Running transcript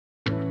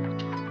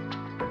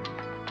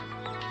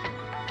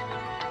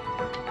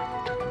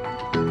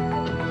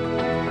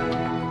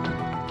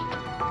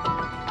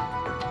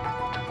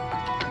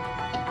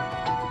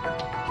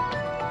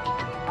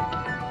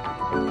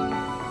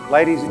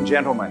Ladies and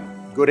gentlemen,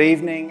 good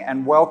evening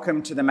and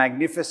welcome to the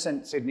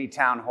magnificent Sydney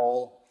Town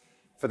Hall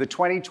for the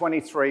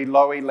 2023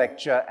 Lowy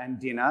Lecture and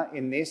Dinner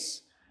in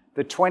this,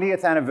 the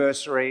 20th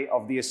anniversary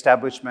of the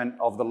establishment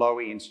of the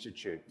Lowy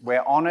Institute.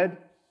 We're honoured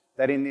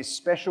that in this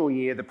special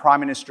year, the Prime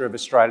Minister of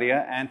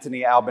Australia,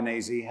 Anthony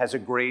Albanese, has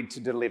agreed to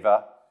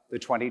deliver the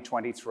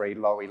 2023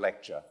 Lowy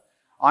Lecture.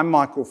 I'm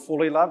Michael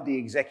Fullilove, the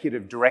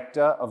Executive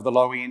Director of the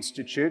Lowy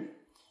Institute.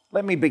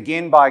 Let me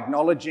begin by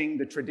acknowledging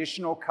the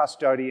traditional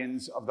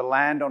custodians of the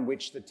land on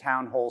which the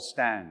Town Hall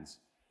stands,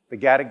 the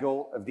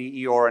Gadigal of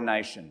the Eora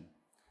Nation.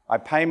 I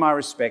pay my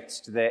respects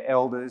to their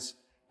elders,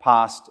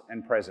 past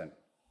and present.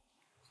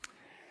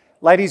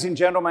 Ladies and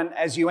gentlemen,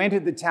 as you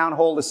entered the Town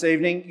Hall this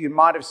evening, you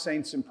might have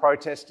seen some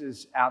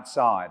protesters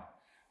outside.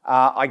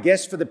 I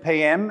guess for the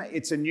PM,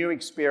 it's a new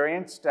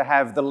experience to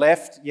have the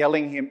left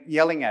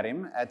yelling at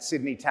him at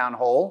Sydney Town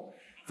Hall.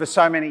 For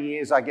so many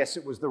years, I guess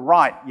it was the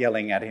right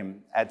yelling at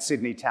him at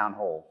Sydney Town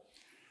Hall.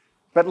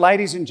 But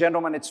ladies and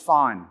gentlemen, it's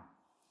fine,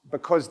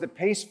 because the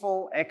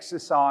peaceful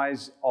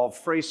exercise of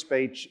free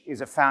speech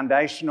is a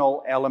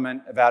foundational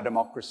element of our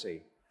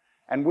democracy,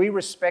 and we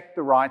respect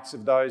the rights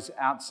of those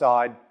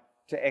outside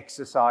to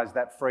exercise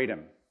that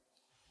freedom.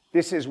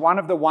 This is one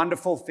of the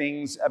wonderful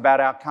things about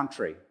our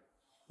country.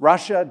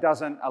 Russia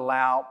doesn't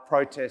allow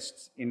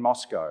protests in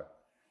Moscow.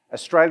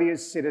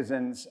 Australia's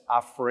citizens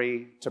are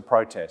free to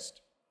protest.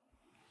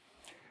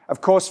 Of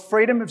course,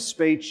 freedom of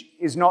speech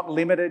is not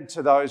limited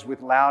to those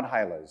with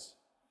loudhailers.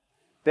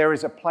 There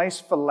is a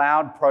place for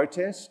loud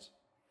protest,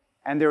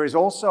 and there is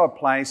also a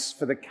place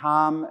for the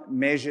calm,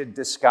 measured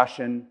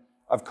discussion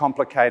of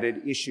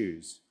complicated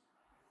issues,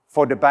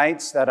 for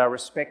debates that are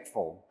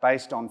respectful,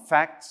 based on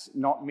facts,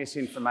 not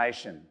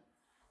misinformation,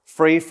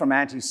 free from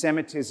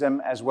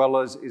anti-Semitism as well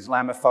as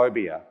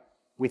Islamophobia,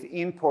 with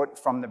input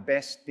from the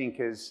best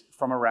thinkers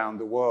from around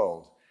the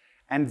world.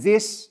 And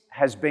this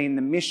has been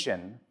the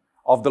mission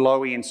of the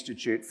Lowy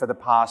Institute for the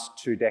past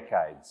 2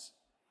 decades.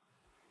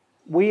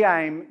 We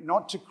aim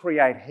not to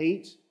create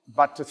heat,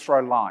 but to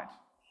throw light,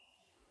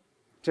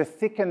 to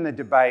thicken the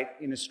debate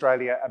in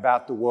Australia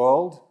about the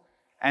world,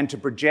 and to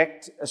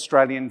project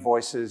Australian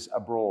voices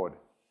abroad,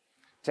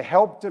 to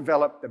help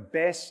develop the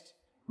best,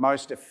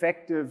 most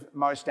effective,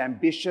 most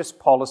ambitious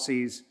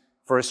policies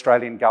for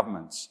Australian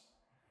governments,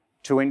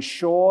 to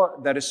ensure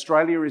that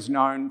Australia is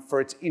known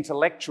for its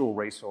intellectual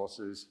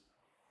resources,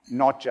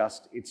 not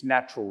just its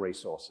natural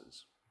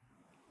resources.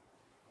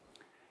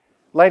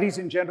 Ladies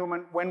and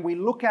gentlemen, when we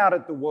look out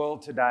at the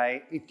world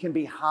today, it can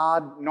be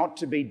hard not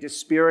to be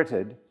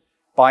dispirited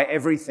by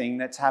everything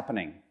that's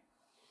happening.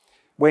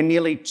 We're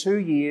nearly 2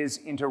 years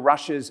into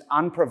Russia's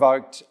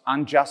unprovoked,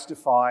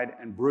 unjustified,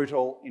 and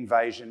brutal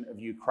invasion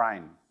of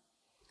Ukraine.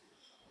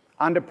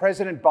 Under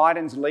President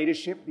Biden's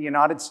leadership, the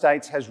United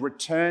States has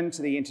returned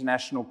to the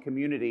international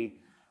community,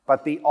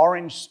 but the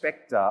orange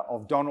spectre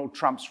of Donald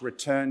Trump's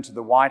return to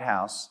the White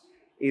House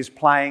is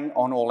playing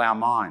on all our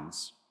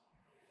minds.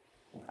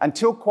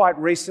 Until quite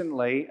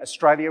recently,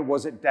 Australia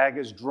was at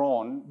daggers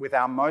drawn with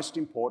our most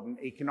important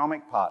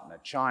economic partner,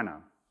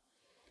 China.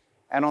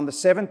 And on the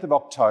 7th of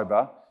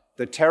October,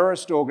 the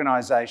terrorist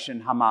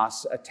organisation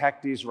Hamas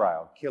attacked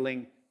Israel,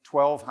 killing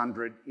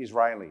 1,200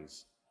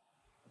 Israelis.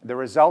 The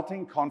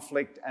resulting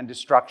conflict and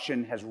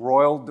destruction has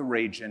roiled the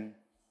region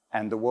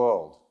and the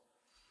world.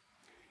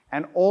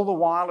 And all the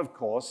while, of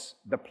course,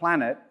 the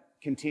planet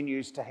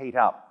continues to heat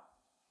up.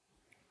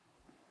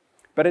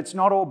 But it's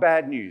not all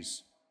bad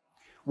news.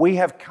 We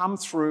have come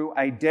through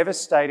a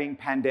devastating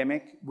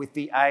pandemic with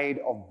the aid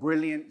of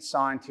brilliant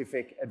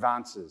scientific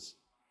advances.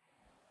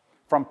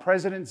 From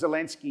President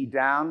Zelensky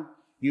down,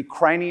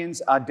 Ukrainians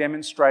are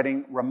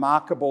demonstrating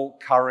remarkable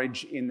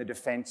courage in the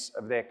defence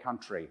of their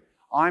country.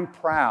 I'm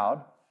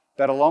proud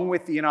that along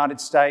with the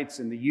United States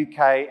and the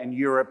UK and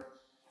Europe,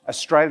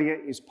 Australia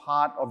is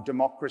part of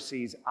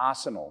democracy's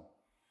arsenal.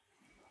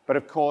 But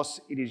of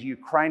course, it is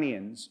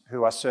Ukrainians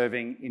who are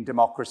serving in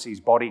democracy's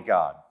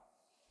bodyguard.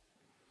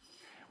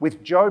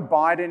 With Joe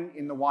Biden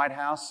in the White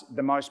House,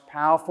 the most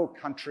powerful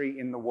country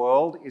in the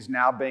world is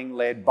now being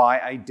led by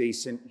a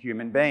decent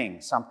human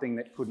being, something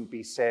that couldn't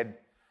be said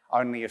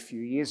only a few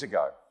years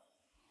ago.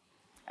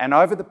 And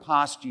over the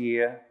past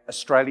year,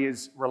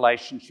 Australia's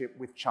relationship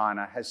with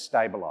China has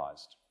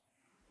stabilised.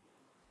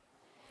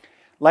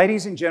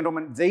 Ladies and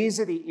gentlemen, these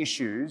are the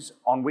issues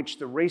on which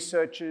the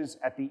researchers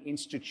at the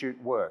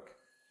Institute work.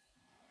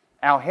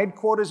 Our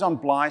headquarters on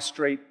Bligh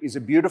Street is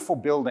a beautiful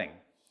building,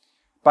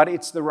 but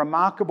it's the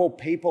remarkable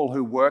people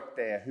who work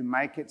there who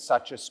make it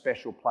such a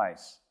special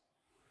place.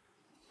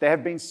 There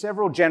have been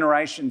several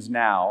generations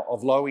now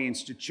of Lowy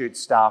Institute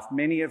staff,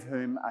 many of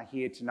whom are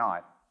here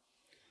tonight.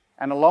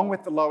 And along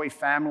with the Lowy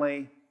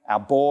family, our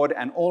board,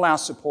 and all our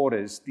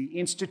supporters, the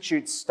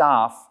Institute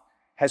staff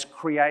has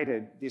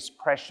created this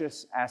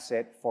precious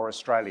asset for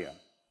Australia.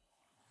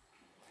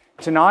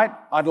 Tonight,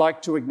 I'd like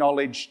to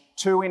acknowledge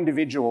 2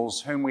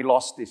 individuals whom we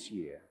lost this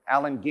year: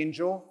 Alan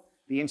Gyngell,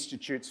 the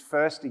Institute's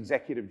first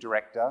Executive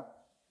Director,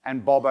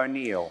 and Bob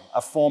O'Neill,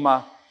 a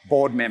former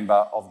board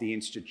member of the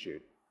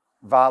Institute.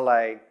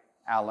 Vale,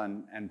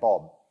 Alan, and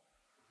Bob.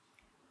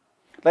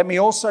 Let me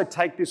also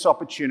take this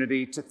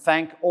opportunity to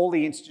thank all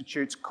the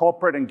Institute's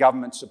corporate and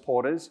government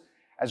supporters,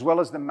 as well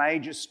as the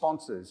major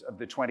sponsors of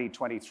the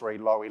 2023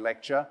 Lowy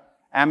Lecture,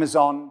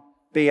 Amazon,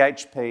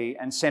 BHP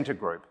and Centre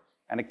Group,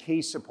 and a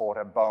key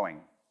supporter, Boeing.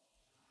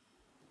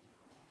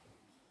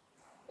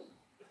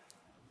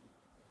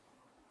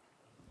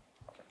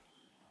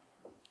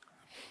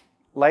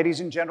 Ladies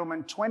and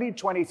gentlemen,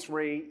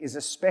 2023 is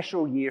a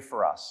special year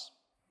for us.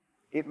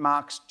 It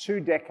marks 2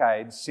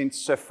 decades since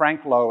Sir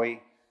Frank Lowy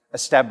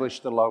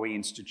established the Lowy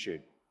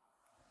Institute.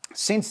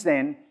 Since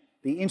then,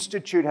 the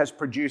Institute has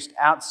produced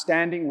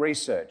outstanding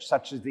research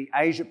such as the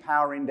Asia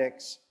Power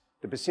Index,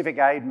 the Pacific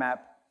Aid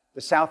Map,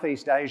 the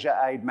Southeast Asia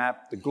Aid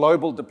Map, the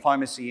Global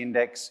Diplomacy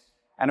Index,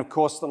 and of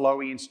course the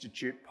Lowy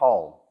Institute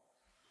poll.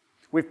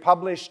 We've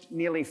published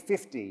nearly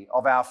 50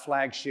 of our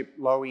flagship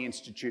Lowy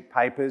Institute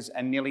papers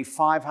and nearly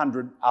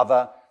 500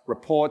 other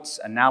reports,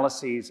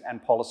 analyses,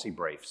 and policy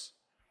briefs.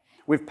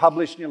 We've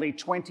published nearly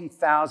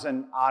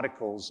 20,000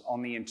 articles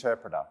on the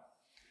interpreter,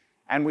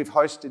 and we've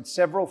hosted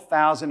several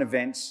thousand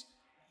events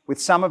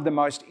with some of the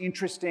most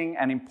interesting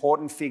and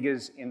important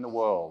figures in the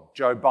world: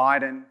 Joe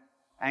Biden,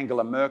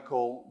 Angela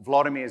Merkel,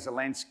 Vladimir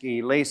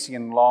Zelensky, Lee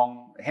Hsien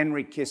Loong,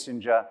 Henry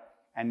Kissinger,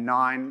 and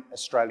 9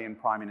 Australian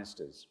Prime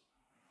Ministers.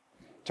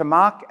 To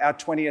mark our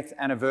 20th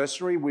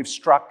anniversary, we've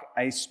struck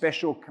a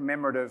special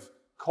commemorative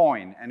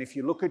coin, and if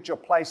you look at your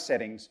place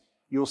settings,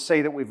 you'll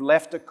see that we've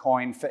left a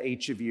coin for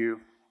each of you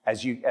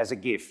as a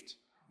gift.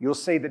 You'll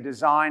see the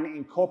design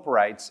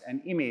incorporates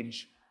an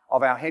image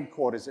of our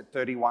headquarters at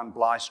 31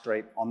 Bligh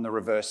Street on the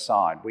reverse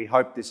side. We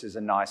hope this is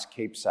a nice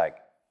keepsake.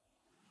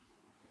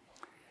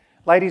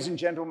 Ladies and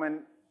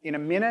gentlemen, in a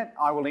minute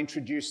I will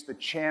introduce the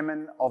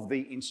chairman of the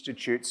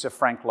Institute, Sir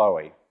Frank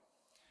Lowy.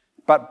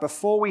 But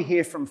before we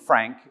hear from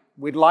Frank,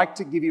 we'd like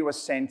to give you a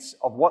sense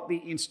of what the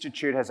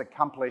Institute has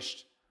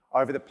accomplished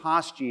over the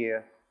past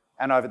year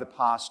and over the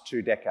past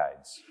 2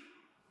 decades.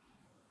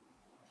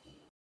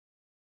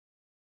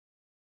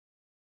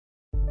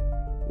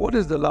 What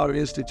is the Lowy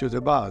Institute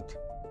about?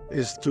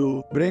 Is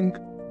to bring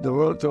the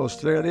world to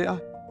Australia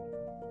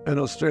and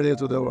Australia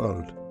to the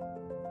world.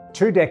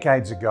 2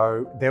 decades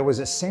ago, there was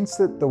a sense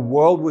that the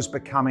world was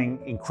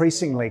becoming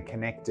increasingly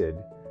connected,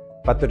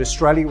 but that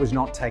Australia was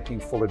not taking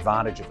full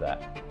advantage of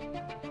that.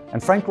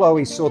 And Frank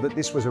Lowy saw that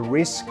this was a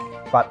risk,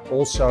 but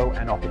also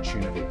an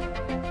opportunity.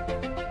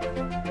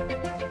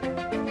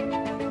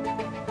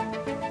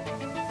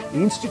 The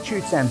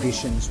Institute's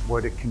ambitions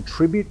were to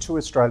contribute to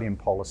Australian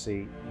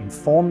policy,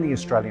 inform the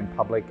Australian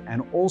public,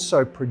 and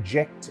also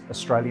project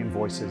Australian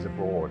voices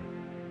abroad.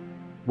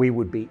 We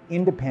would be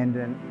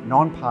independent,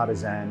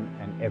 non-partisan,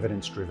 and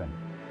evidence-driven.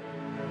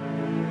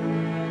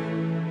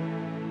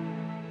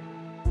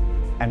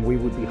 And we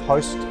would be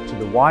host to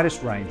the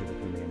widest range of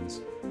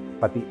opinions,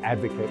 but the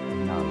advocate of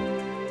none.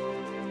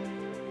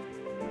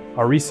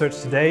 Our research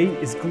today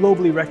is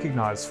globally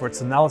recognized for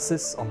its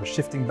analysis on the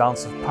shifting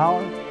balance of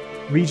power,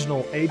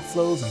 regional aid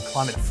flows and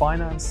climate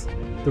finance,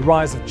 the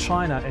rise of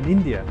China and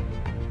India,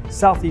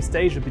 Southeast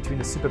Asia between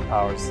the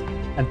superpowers,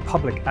 and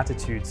public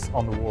attitudes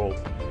on the world.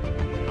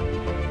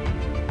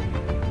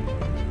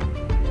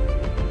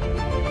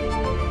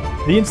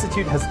 The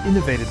Institute has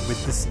innovated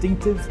with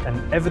distinctive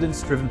and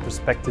evidence-driven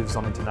perspectives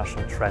on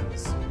international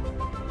trends.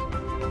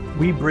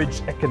 We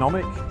bridge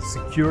economic,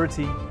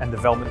 security, and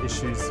development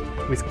issues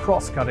with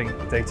cross-cutting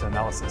data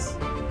analysis.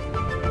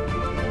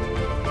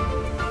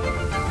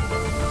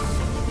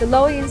 The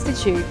Lowy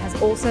Institute has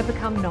also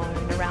become known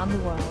around the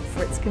world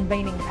for its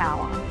convening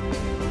power.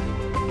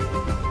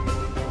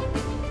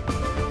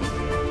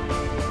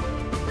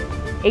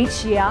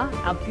 Each year,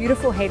 our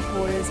beautiful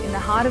headquarters in the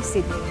heart of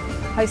Sydney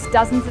host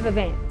dozens of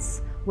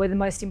events where the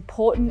most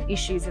important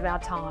issues of our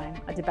time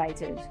are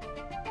debated.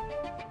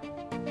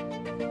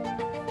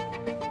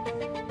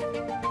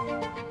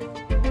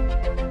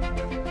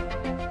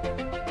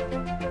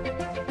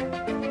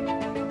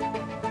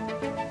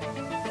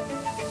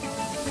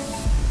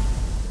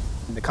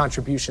 The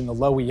contribution the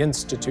Lowy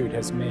Institute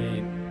has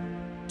made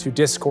to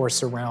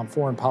discourse around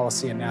foreign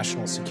policy and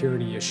national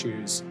security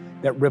issues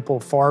that ripple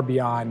far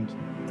beyond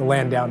the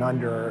land down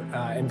under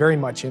and very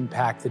much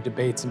impact the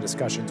debates and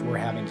discussions we're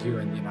having here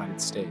in the United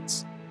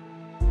States.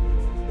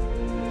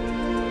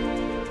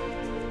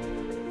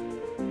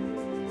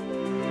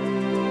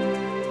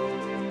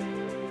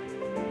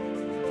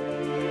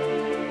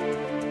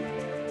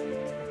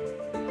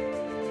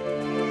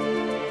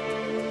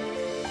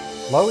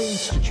 Lowy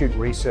Institute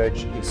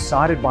research is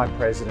cited by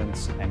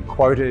presidents and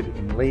quoted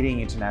in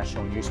leading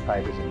international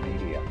newspapers and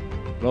media.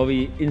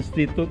 Lowy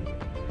Institute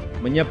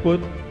menyebut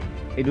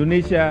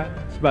Indonesia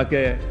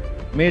sebagai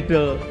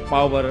middle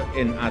power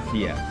in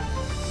Asia.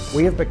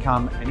 We have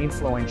become an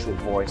influential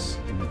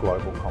voice in the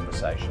global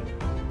conversation.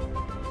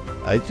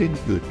 I think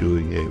you're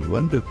doing a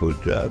wonderful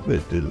job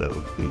at the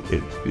Lowy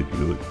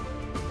Institute.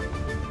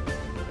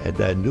 And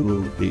I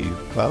knew the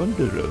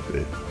founder of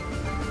it.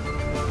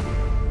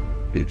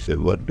 It's a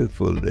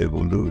wonderful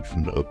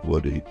evolution of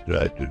what he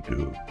tried to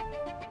do.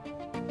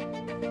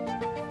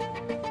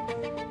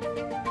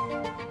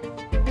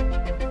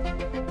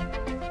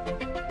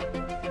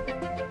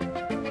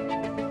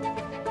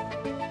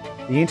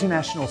 The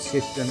international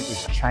system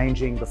is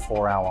changing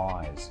before our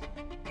eyes.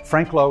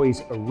 Frank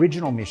Lowy's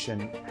original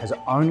mission has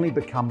only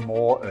become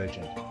more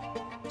urgent: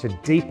 to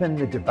deepen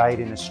the debate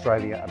in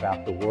Australia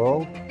about the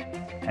world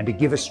and to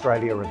give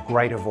Australia a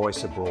greater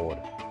voice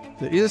abroad.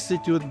 The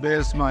Institute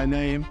bears my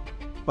name,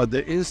 but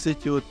the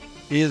Institute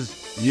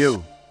is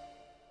you.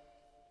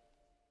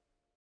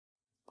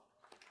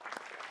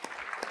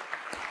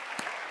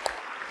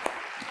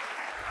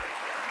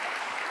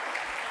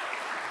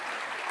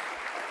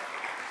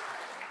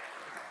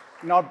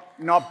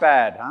 Not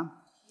bad, huh?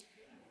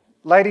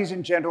 Ladies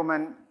and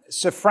gentlemen,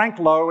 Sir Frank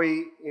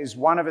Lowy is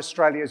one of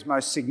Australia's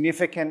most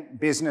significant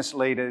business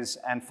leaders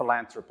and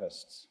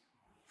philanthropists.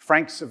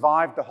 Frank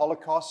survived the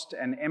Holocaust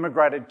and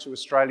emigrated to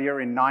Australia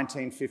in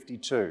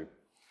 1952.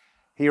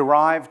 He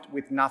arrived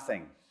with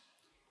nothing.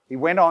 He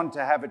went on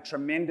to have a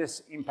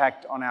tremendous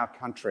impact on our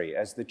country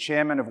as the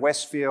chairman of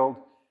Westfield,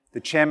 the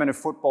chairman of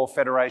Football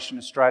Federation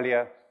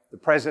Australia, the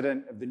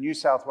president of the New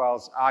South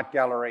Wales Art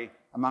Gallery,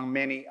 among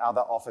many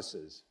other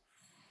offices.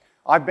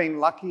 I've been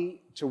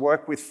lucky to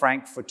work with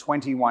Frank for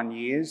 21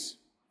 years.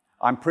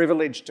 I'm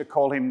privileged to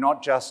call him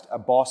not just a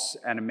boss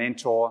and a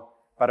mentor,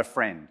 but a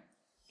friend.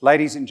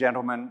 Ladies and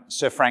gentlemen,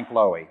 Sir Frank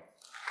Lowy.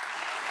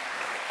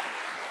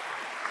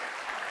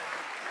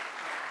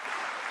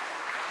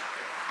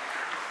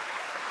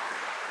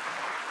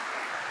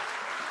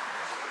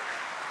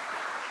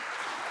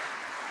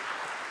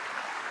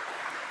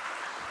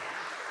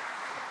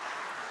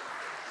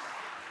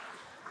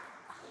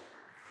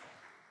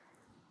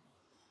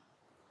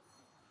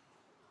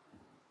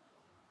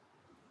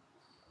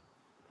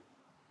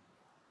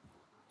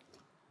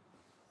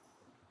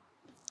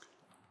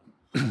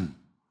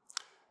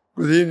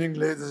 Good evening,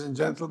 ladies and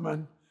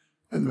gentlemen,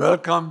 and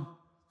welcome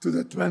to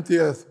the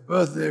 20th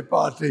birthday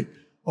party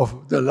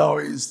of the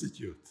Lowy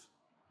Institute.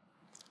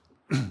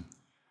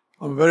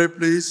 I'm very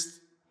pleased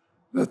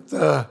that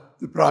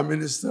the Prime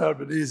Minister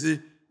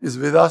Albanese is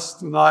with us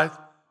tonight.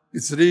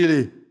 It's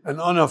really an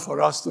honor for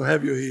us to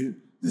have you here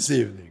this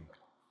evening.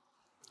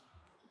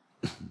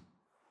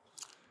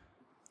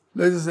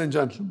 Ladies and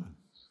gentlemen,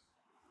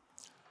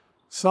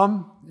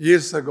 some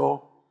years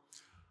ago,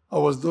 I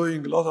was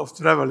doing a lot of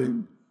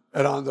traveling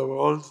around the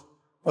world,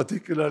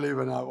 particularly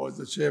when I was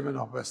the chairman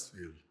of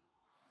Westfield.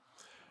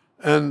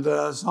 And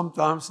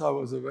sometimes I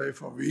was away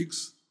for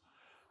weeks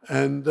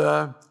and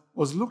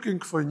was looking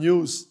for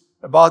news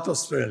about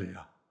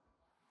Australia.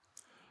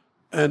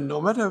 And no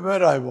matter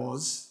where I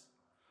was,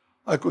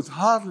 I could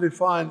hardly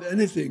find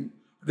anything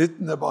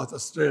written about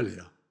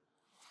Australia,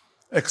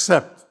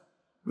 except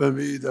when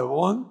we either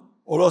won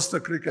or lost a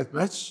cricket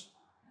match,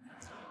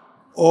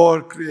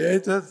 or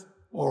created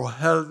or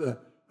held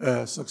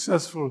a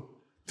successful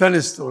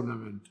tennis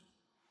tournament.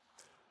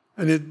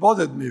 And it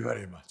bothered me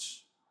very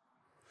much.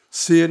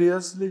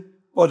 Seriously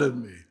bothered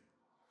me.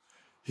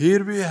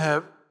 Here we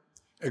have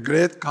a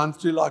great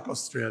country like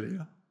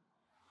Australia,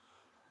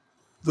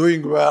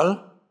 doing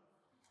well,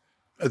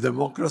 a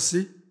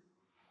democracy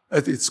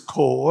at its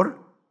core.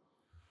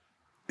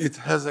 It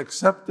has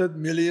accepted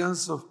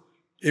millions of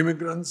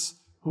immigrants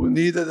who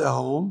needed a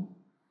home,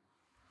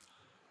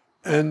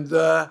 and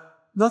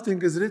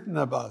nothing is written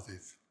about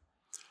it.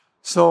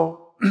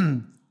 So,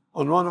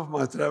 on one of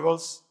my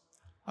travels,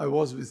 I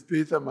was with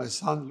Peter, my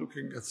son,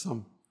 looking at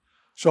some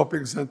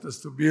shopping centers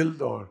to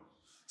build or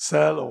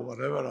sell or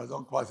whatever, I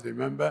don't quite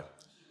remember.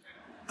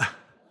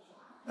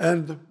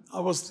 And I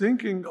was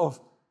thinking of,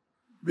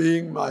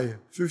 being my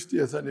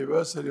 50th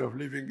anniversary of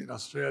living in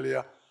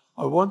Australia,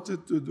 I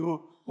wanted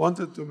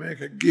to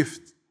make a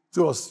gift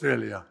to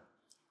Australia,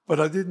 but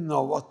I didn't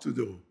know what to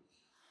do.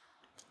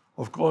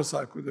 Of course,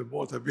 I could have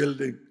bought a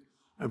building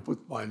and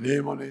put my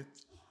name on it,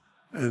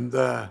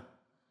 and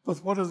but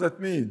what does that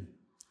mean?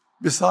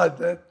 Besides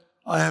that,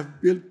 I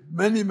have built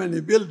many, many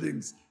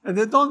buildings, and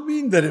they don't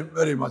mean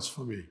very much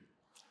for me.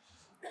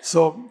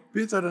 So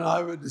Peter and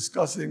I were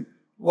discussing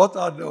what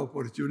are the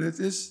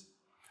opportunities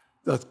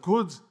that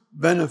could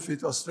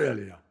benefit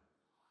Australia.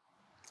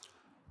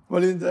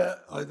 Well,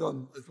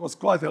 it was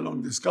quite a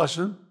long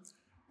discussion,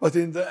 but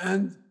in the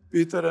end,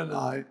 Peter and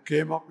I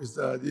came up with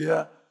the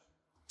idea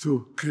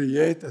to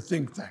create a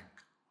think tank.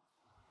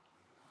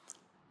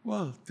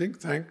 Well, think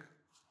tank,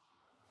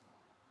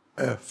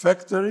 a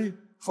factory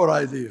for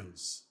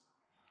ideals.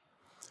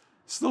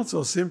 It's not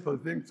so simple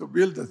thing to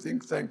build a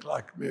think tank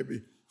like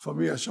maybe for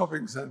me a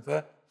shopping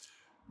center,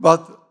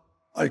 but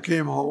I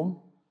came home,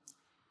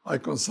 I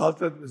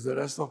consulted with the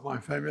rest of my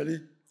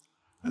family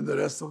and the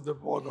rest of the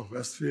board of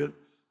Westfield,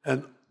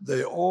 and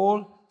they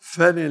all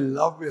fell in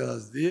love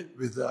with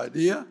the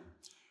idea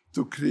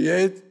to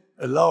create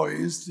a Lowy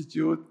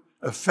Institute,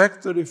 a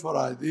factory for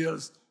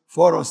ideals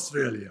for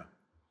Australia.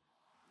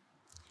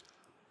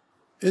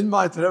 In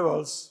my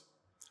travels,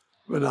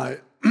 when I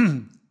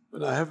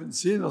haven't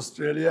seen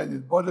Australia and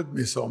it bothered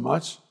me so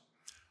much,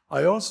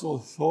 I also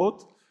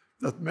thought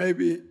that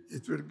maybe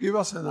it will give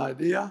us an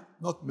idea,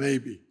 not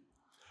maybe,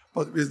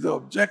 but with the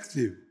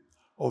objective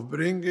of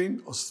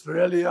bringing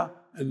Australia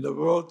and the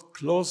world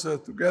closer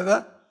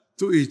together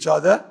to each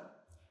other,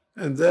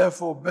 and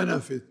therefore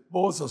benefit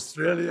both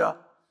Australia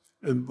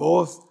in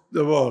both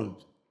the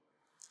world.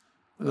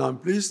 And I'm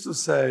pleased to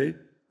say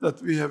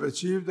that we have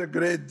achieved a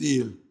great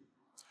deal,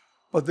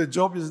 but the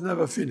job is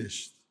never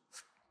finished.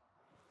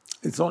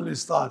 It's only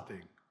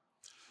starting.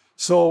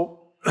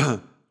 So,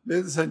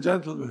 ladies and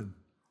gentlemen,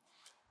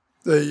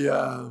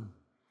 the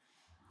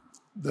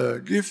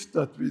gift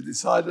that we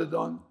decided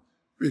on,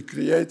 we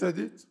created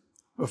it.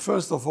 But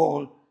first of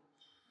all,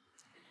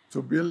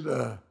 to build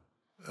a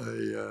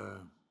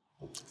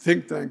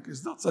think tank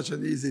is not such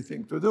an easy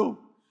thing to do.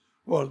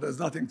 Well, there's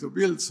nothing to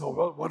build, so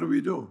well, what do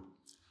we do?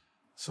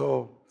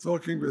 So,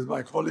 talking with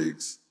my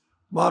colleagues,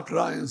 Mark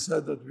Ryan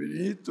said that we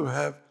need to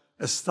have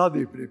a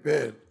study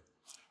prepared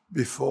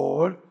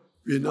before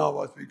we know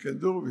what we can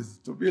do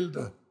to build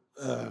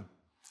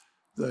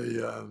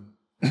the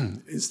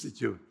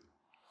institute.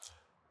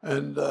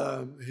 And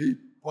he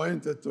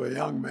pointed to a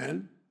young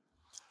man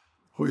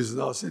who is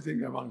now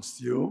sitting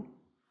amongst you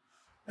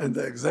and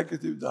the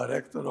executive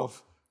director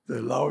of the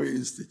Lowy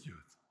Institute.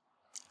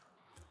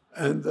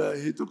 And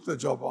he took the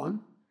job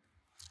on,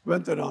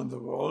 went around the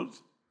world,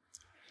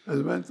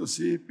 and went to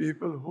see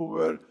people who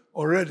were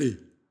already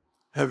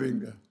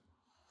running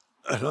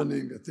a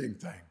think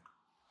tank.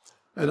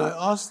 And I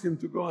asked him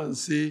to go and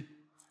see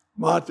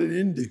Martin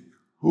Indyk,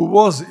 who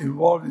was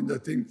involved in the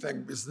think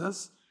tank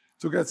business,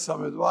 to get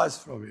some advice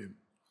from him.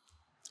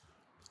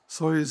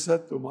 So he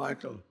said to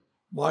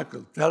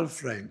Michael, tell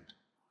Frank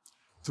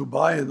to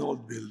buy an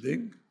old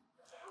building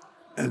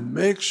and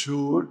make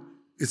sure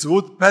it's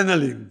wood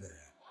paneling there.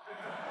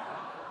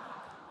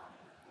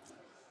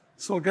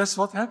 So guess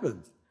what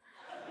happened?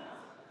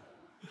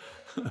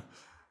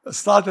 I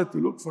started to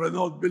look for an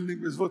old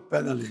building with wood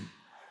paneling.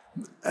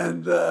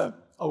 And I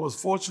was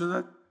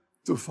fortunate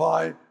to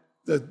find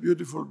that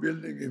beautiful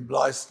building in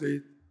Bly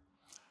Street,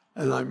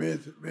 and I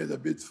made a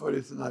bid for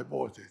it and I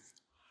bought it.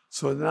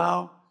 So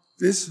now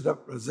this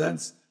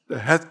represents the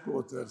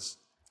headquarters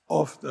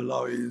of the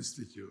Lowy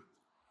Institute.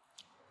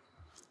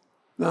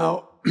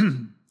 Now,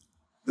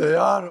 they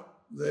are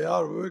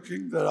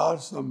working, there are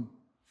some,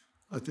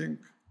 I think,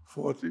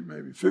 40,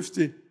 maybe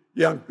 50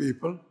 young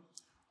people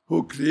who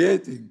are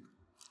creating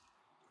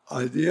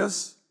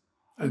ideas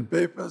and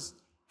papers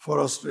for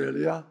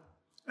Australia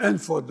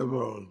and for the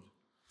world.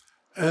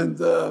 And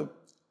they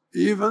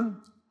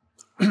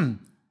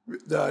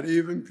are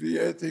even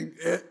creating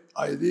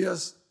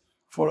ideas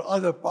for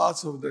other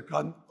parts of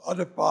the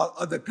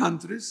other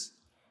countries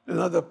and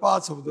other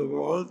parts of the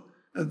world,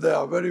 and they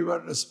are very well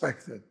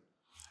respected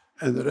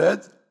and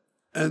read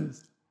and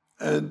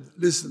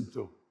listened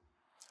to.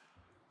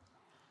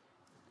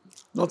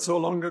 Not so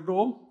long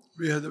ago,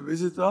 we had a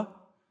visitor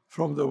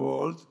from the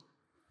world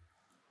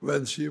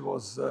when she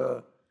was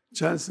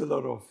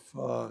Chancellor of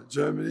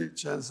Germany,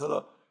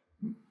 Chancellor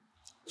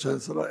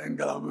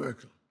Angela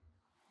Merkel.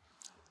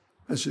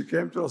 And she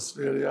came to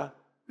Australia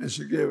and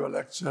she gave a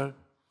lecture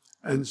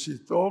and she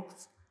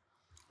talked,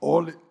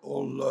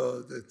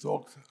 they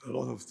talked a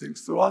lot of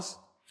things to us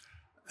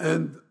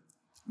and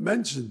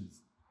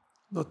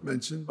not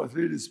mentioned, but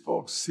really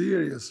spoke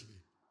seriously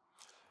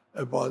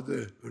about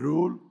the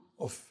rule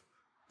of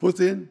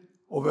Putin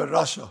over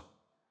Russia.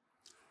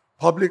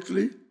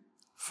 Publicly,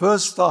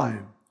 first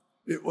time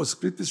it was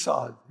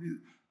criticized.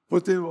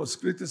 Putin was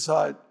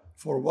criticized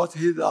for what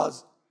he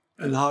does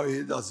and how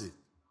he does it.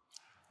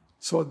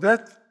 So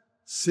that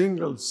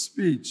single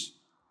speech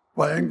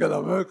by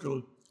Angela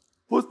Merkel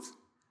put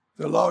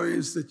the Lowy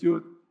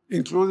Institute,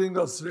 including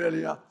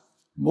Australia,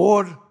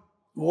 more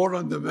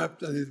on the map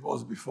than it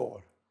was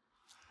before.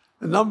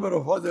 A number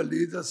of other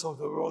leaders of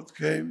the world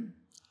came,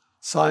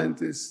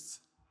 scientists,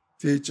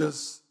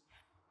 teachers,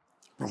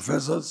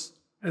 professors,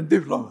 and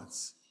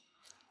diplomats.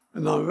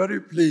 And I'm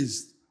very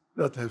pleased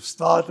that I have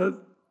started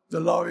the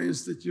Lowy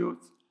Institute,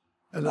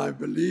 and I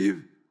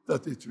believe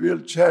that it will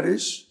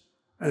cherish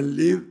and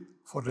live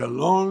for a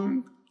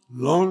long,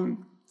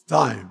 long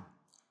time.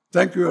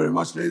 Thank you very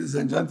much, ladies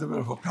and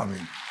gentlemen, for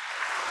coming.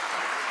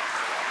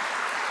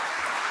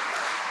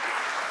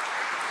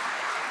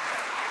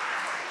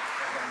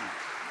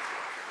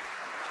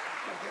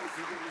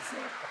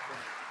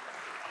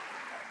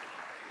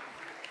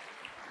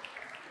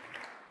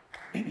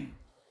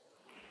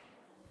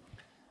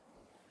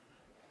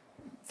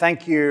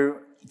 Thank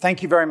you.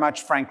 Thank you very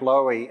much, Frank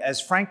Lowy. As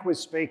Frank was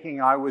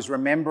speaking, I was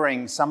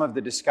remembering some of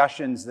the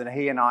discussions that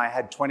he and I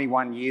had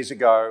 21 years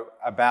ago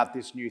about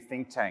this new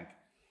think tank.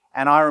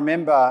 And I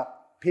remember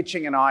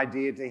pitching an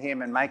idea to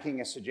him and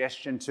making a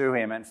suggestion to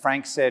him. And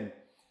Frank said,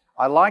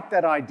 I like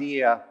that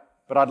idea,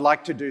 but I'd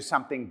like to do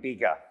something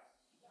bigger.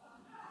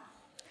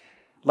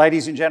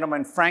 Ladies and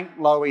gentlemen, Frank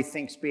Lowy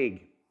thinks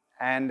big.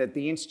 And at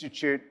the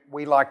Institute,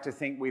 we like to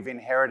think we've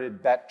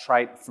inherited that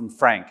trait from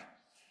Frank.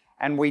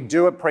 And we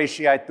do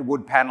appreciate the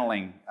wood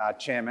panelling,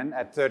 Chairman,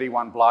 at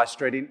 31 Bly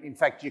Street. In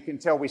fact, you can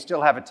tell we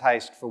still have a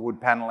taste for wood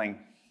panelling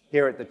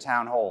here at the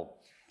Town Hall.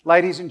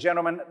 Ladies and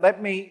gentlemen,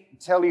 let me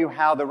tell you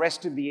how the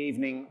rest of the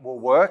evening will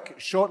work.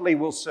 Shortly,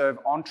 we'll serve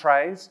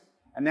entrees,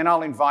 and then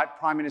I'll invite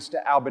Prime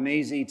Minister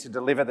Albanese to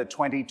deliver the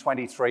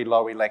 2023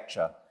 Lowy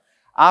Lecture.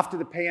 After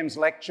the PM's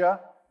lecture,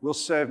 we'll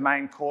serve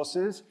main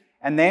courses,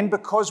 And then,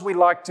 because we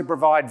like to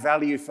provide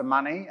value for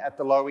money at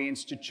the Lowy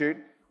Institute,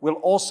 we'll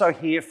also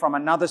hear from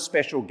another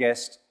special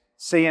guest,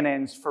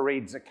 CNN's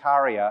Fareed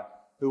Zakaria,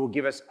 who will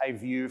give us a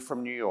view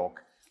from New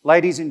York.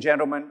 Ladies and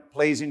gentlemen,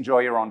 please enjoy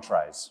your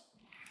entrees.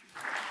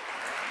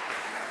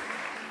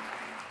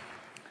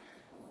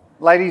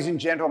 Ladies and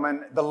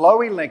gentlemen, the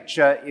Lowy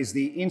Lecture is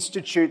the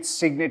Institute's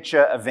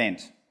signature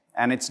event,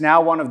 and it's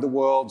now one of the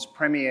world's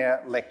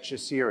premier lecture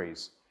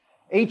series.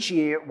 Each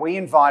year, we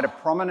invite a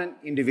prominent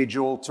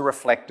individual to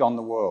reflect on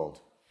the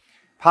world.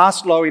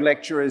 Past Lowy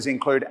lecturers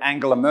include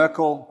Angela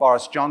Merkel,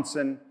 Boris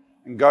Johnson,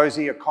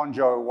 Ngozi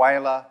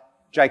Okonjo-Iweala,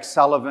 Jake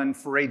Sullivan,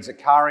 Fareed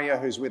Zakaria,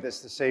 who's with us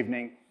this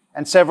evening,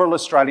 and several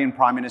Australian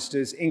Prime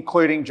Ministers,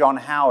 including John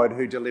Howard,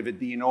 who delivered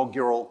the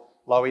inaugural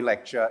Lowy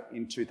Lecture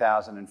in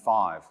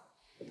 2005.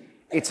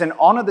 It's an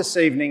honour this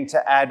evening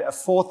to add a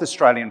fourth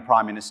Australian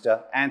Prime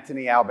Minister,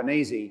 Anthony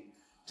Albanese,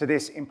 to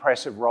this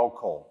impressive roll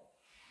call.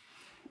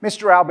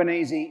 Mr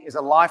Albanese is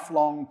a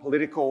lifelong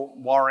political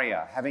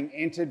warrior, having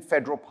entered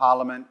federal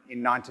parliament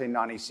in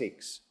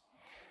 1996.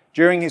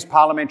 During his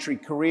parliamentary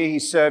career, he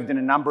served in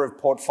a number of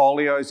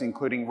portfolios,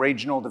 including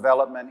regional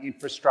development,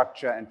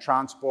 infrastructure and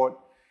transport,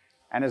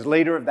 and as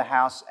Leader of the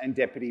House and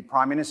Deputy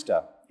Prime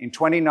Minister. In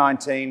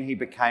 2019, he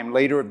became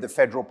Leader of the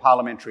Federal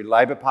Parliamentary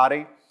Labor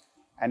Party,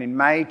 and in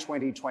May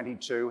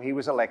 2022, he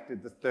was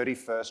elected the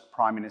 31st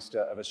Prime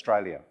Minister of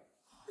Australia.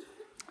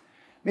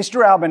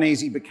 Mr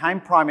Albanese became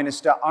Prime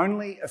Minister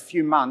only a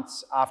few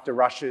months after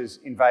Russia's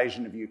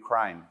invasion of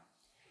Ukraine.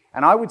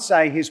 And I would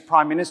say his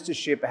Prime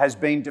Ministership has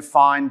been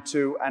defined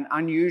to an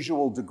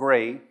unusual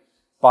degree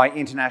by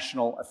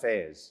international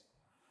affairs.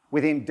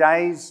 Within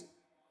days,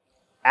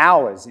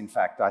 hours in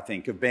fact, I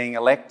think, of being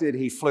elected,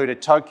 he flew to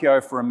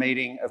Tokyo for a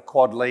meeting of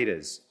Quad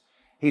leaders.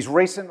 He's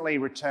recently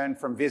returned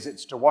from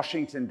visits to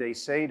Washington,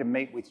 DC to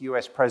meet with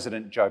US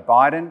President Joe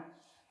Biden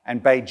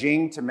and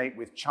Beijing to meet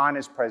with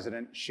China's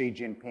President Xi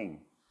Jinping.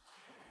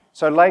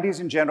 So,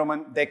 ladies and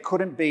gentlemen, there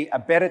couldn't be a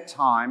better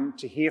time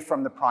to hear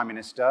from the Prime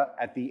Minister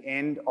at the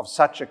end of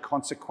such a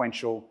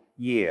consequential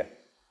year.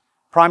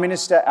 Prime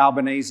Minister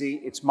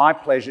Albanese, it's my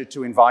pleasure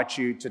to invite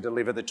you to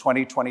deliver the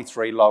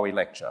 2023 Lowy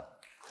Lecture.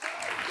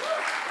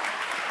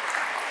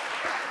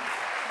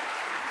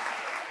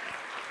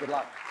 Good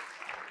luck.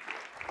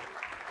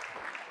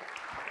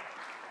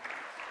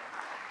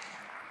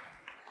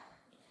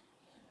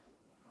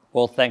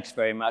 Well, thanks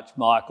very much,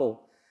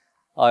 Michael.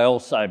 I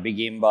also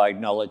begin by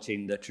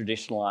acknowledging the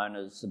traditional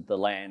owners of the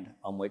land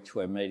on which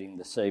we're meeting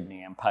this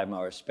evening and pay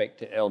my respect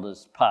to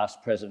elders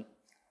past, present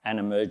and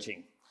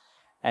emerging.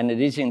 And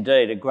it is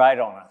indeed a great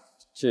honour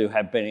to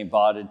have been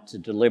invited to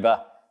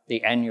deliver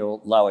the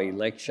annual Lowy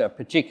Lecture,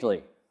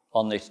 particularly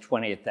on this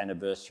 20th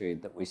anniversary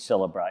that we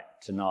celebrate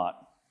tonight.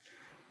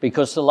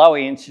 Because the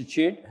Lowy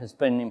Institute has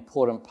been an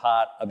important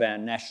part of our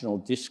national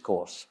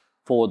discourse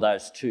for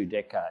those 2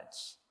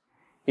 decades.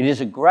 It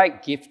is a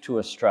great gift to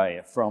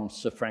Australia from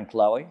Sir Frank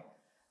Lowy,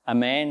 a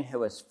man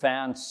who has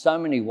found so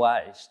many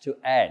ways to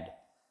add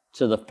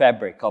to the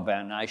fabric of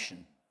our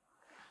nation.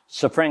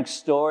 Sir Frank's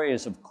story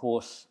is, of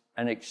course,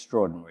 an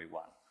extraordinary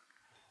one.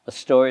 A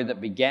story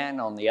that began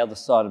on the other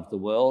side of the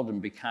world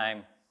and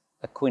became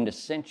a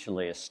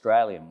quintessentially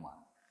Australian one.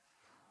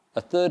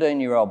 A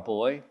 13-year-old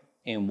boy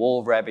in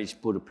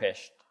war-ravaged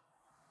Budapest,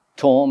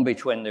 torn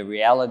between the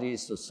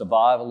realities of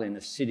survival in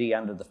a city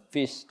under the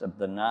fist of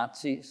the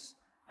Nazis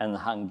and the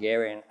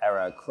Hungarian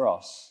Arrow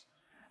Cross,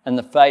 and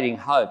the fading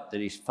hope that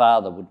his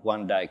father would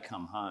one day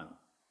come home.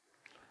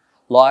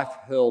 Life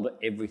hurled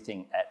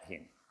everything at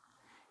him.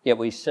 Yet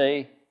we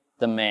see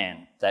the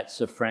man that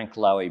Sir Frank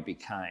Lowy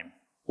became,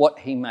 what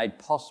he made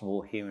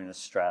possible here in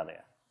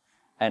Australia,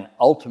 and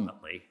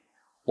ultimately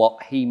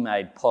what he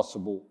made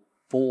possible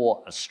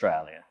for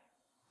Australia.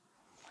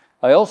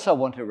 I also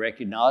want to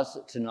recognise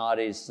that tonight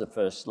is the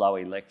first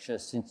Lowy Lecture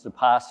since the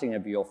passing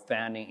of your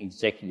founding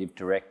Executive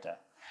Director,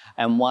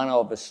 and one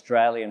of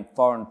Australian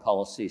foreign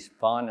policy's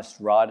finest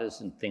writers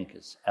and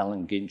thinkers,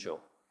 Alan Gyngell.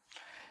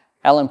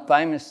 Alan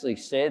famously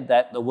said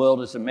that the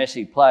world is a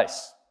messy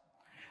place,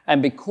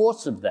 and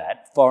because of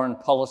that, foreign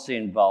policy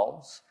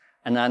involves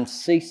an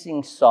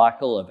unceasing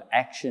cycle of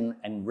action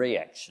and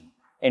reaction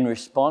in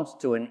response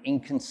to an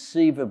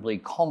inconceivably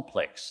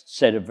complex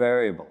set of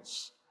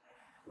variables.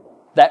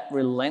 That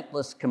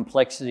relentless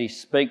complexity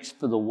speaks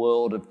for the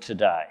world of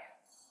today.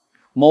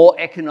 More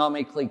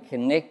economically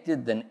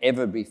connected than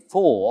ever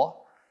before,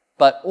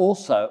 but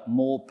also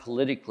more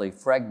politically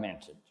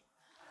fragmented.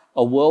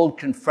 A world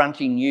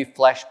confronting new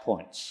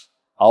flashpoints,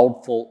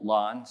 old fault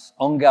lines,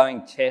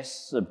 ongoing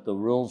tests of the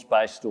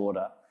rules-based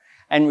order,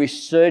 and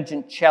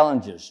resurgent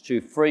challenges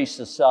to free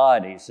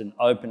societies and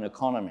open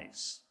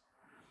economies.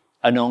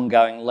 An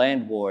ongoing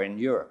land war in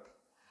Europe,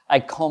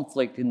 a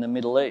conflict in the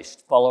Middle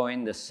East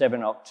following the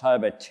 7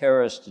 October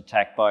terrorist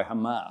attack by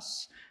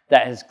Hamas,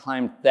 that has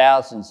claimed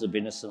thousands of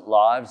innocent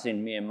lives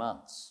in mere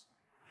months.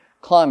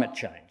 Climate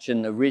change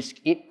and the risk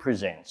it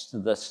presents to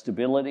the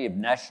stability of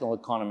national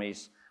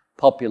economies,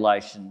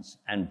 populations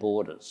and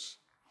borders.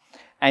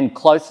 And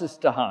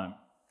closest to home,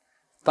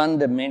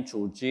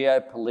 fundamental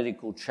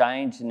geopolitical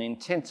change and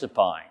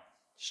intensifying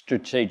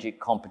strategic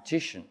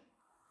competition.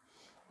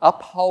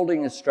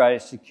 Upholding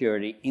Australia's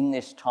security in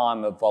this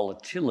time of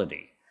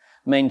volatility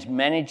means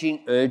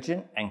managing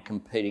urgent and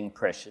competing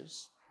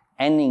pressures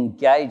and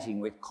engaging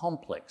with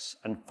complex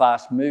and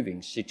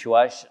fast-moving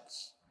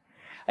situations.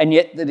 And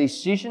yet the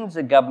decisions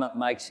the government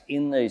makes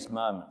in these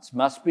moments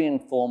must be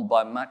informed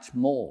by much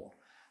more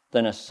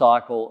than a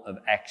cycle of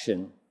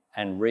action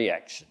and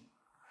reaction.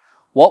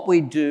 What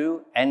we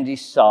do and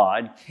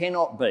decide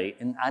cannot be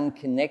an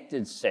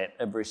unconnected set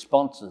of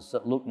responses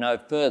that look no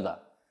further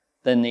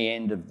than the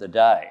end of the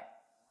day.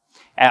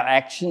 Our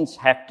actions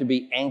have to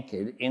be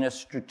anchored in a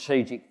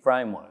strategic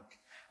framework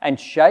and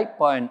shaped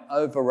by an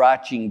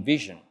overarching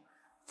vision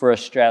for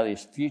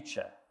Australia's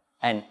future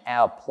and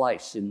our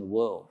place in the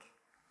world.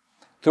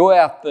 Through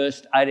our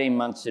first 18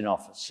 months in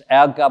office,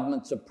 our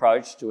government's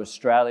approach to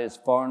Australia's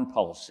foreign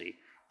policy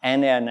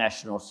and our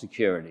national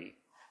security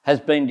has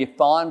been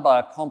defined by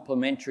a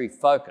complementary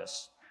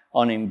focus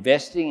on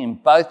investing in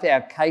both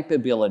our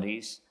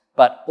capabilities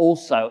but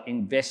also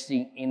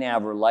investing in our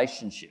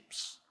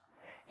relationships,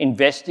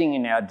 investing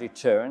in our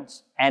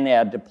deterrence and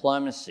our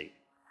diplomacy.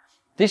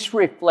 This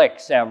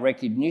reflects our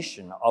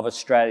recognition of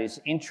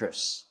Australia's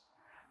interests,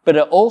 but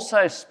it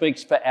also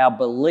speaks for our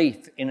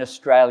belief in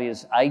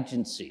Australia's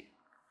agency,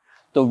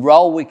 the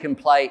role we can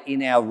play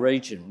in our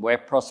region where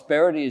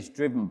prosperity is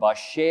driven by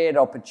shared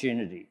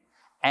opportunity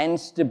and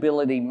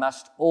stability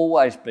must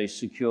always be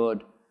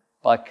secured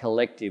by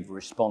collective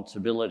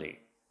responsibility.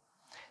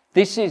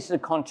 This is the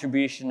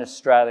contribution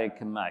Australia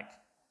can make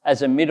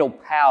as a middle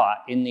power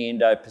in the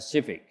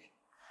Indo-Pacific,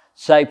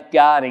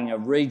 safeguarding a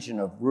region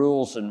of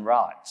rules and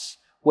rights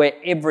where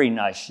every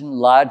nation,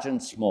 large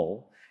and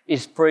small,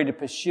 is free to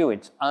pursue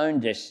its own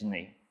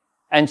destiny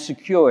and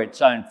secure its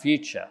own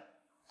future.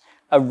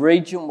 A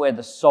region where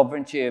the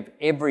sovereignty of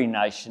every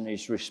nation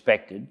is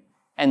respected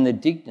and the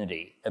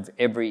dignity of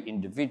every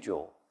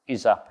individual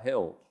is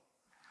upheld,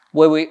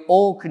 where we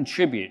all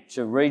contribute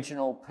to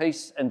regional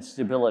peace and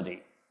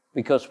stability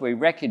because we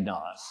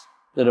recognise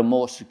that a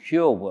more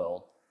secure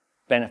world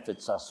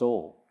benefits us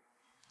all.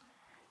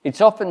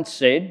 It's often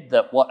said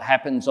that what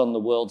happens on the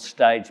world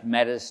stage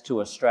matters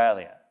to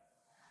Australia,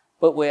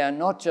 but we are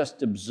not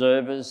just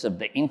observers of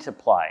the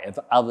interplay of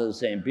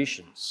others'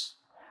 ambitions.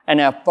 And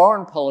our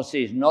foreign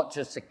policy is not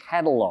just a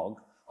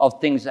catalogue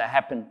of things that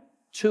happen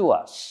to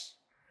us.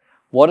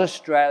 What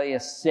Australia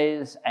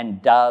says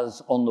and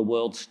does on the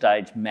world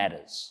stage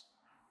matters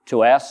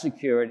to our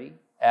security,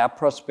 our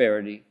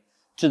prosperity,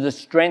 to the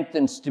strength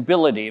and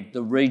stability of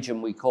the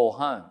region we call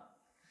home.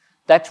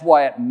 That's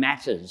why it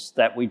matters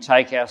that we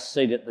take our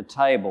seat at the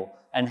table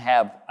and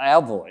have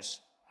our voice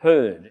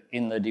heard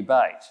in the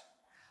debate,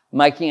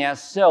 making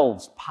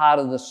ourselves part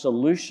of the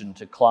solution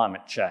to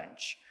climate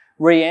change,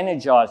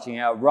 re-energising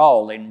our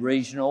role in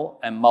regional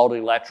and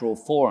multilateral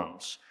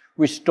forums,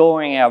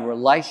 restoring our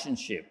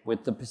relationship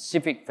with the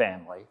Pacific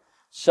family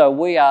so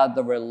we are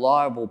the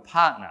reliable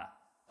partner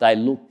they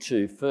look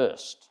to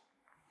first,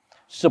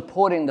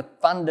 supporting the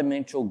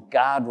fundamental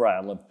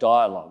guardrail of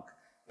dialogue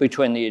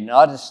between the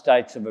United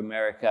States of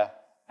America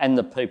and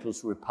the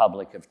People's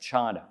Republic of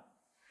China,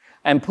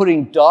 and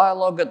putting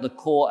dialogue at the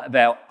core of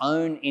our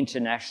own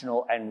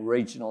international and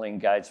regional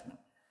engagement.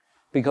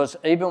 Because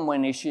even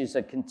when issues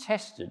are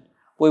contested,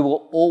 we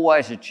will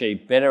always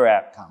achieve better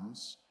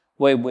outcomes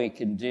where we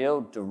can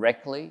deal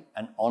directly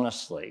and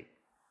honestly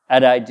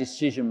at a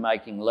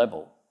decision-making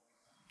level.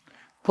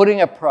 Putting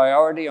a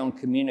priority on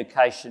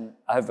communication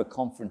over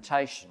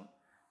confrontation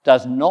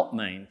does not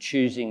mean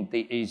choosing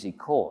the easy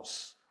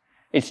course.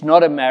 It's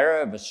not a matter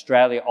of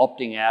Australia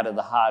opting out of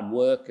the hard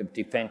work of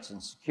defence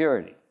and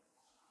security.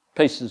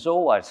 Peace is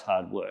always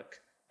hard work,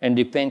 and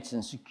defence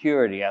and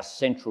security are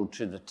central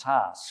to the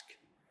task.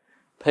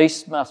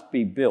 Peace must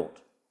be built,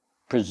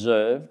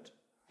 preserved,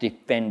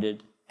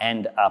 defended,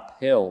 and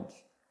upheld.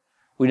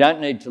 We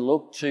don't need to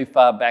look too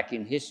far back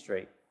in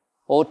history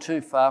or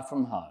too far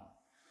from home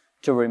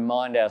to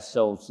remind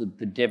ourselves of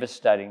the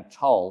devastating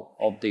toll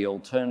of the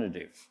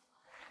alternative.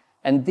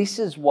 And this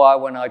is why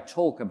when I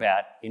talk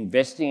about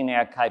investing in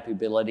our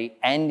capability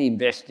and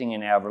investing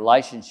in our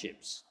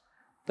relationships,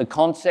 the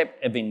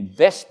concept of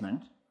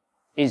investment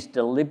is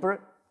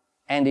deliberate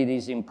and it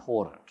is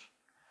important.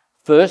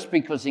 First,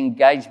 because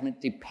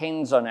engagement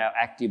depends on our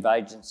active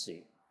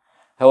agency.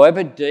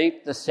 However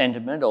deep the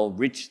sentiment or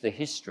rich the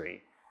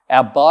history,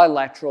 our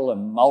bilateral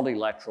and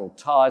multilateral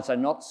ties are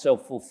not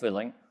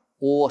self-fulfilling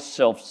or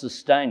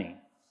self-sustaining.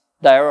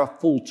 They are a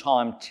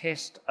full-time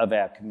test of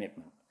our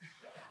commitment.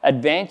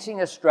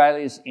 Advancing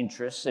Australia's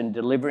interests and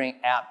delivering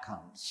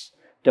outcomes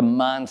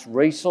demands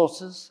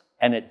resources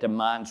and it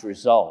demands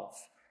resolve.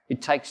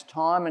 It takes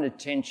time and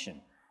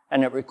attention,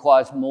 and it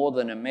requires more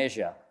than a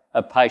measure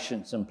of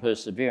patience and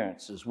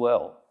perseverance as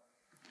well.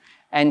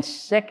 And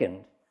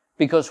second,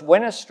 because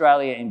when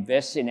Australia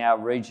invests in our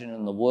region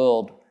and the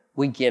world,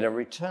 we get a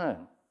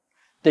return.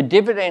 The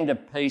dividend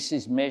of peace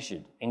is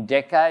measured in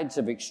decades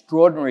of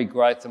extraordinary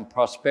growth and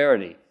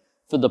prosperity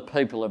for the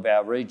people of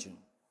our region.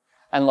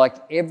 And like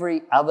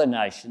every other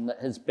nation that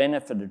has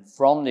benefited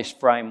from this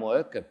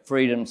framework of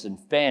freedoms and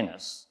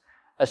fairness,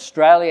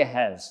 Australia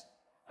has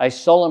a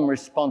solemn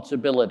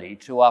responsibility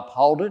to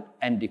uphold it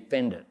and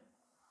defend it.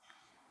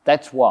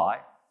 That's why,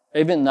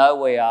 even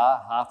though we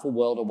are half a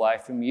world away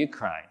from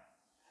Ukraine,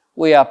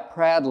 we are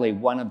proudly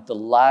one of the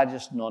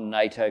largest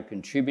non-NATO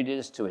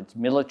contributors to its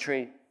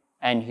military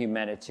and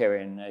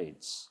humanitarian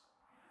needs.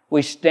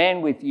 We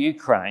stand with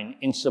Ukraine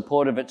in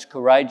support of its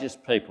courageous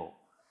people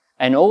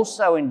and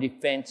also in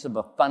defence of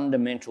a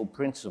fundamental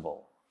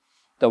principle,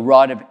 the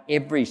right of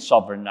every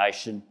sovereign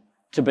nation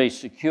to be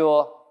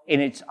secure in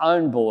its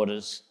own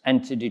borders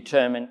and to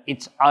determine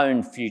its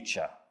own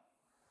future.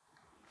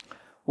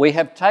 We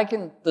have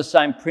taken the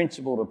same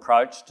principled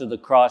approach to the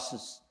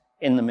crisis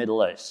in the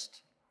Middle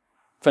East.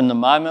 From the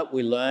moment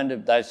we learned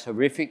of those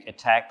horrific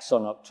attacks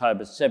on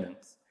October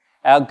 7th,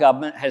 our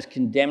government has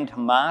condemned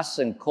Hamas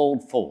and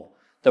called for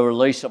the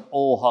release of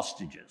all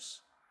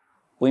hostages.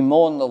 We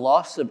mourn the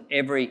loss of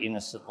every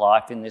innocent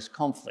life in this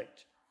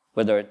conflict,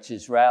 whether it's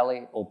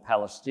Israeli or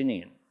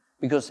Palestinian,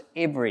 because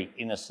every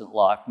innocent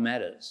life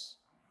matters.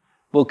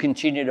 We'll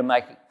continue to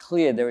make it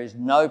clear there is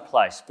no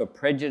place for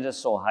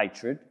prejudice or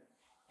hatred,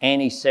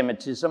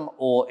 anti-Semitism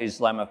or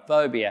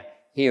Islamophobia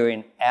here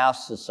in our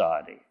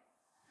society.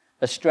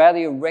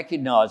 Australia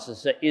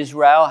recognises that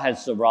Israel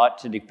has the right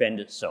to defend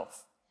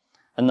itself,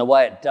 and the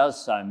way it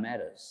does so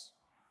matters,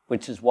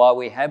 which is why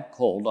we have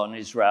called on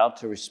Israel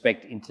to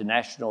respect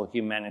international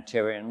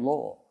humanitarian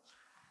law.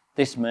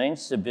 This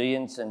means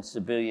civilians and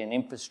civilian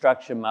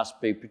infrastructure must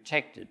be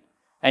protected,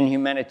 and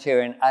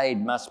humanitarian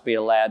aid must be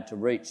allowed to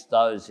reach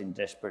those in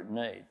desperate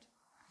need.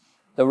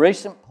 The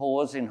recent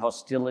pause in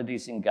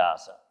hostilities in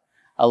Gaza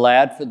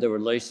allowed for the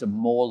release of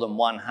more than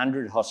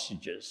 100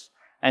 hostages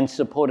and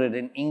supported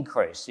an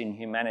increase in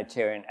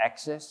humanitarian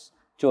access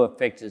to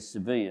affected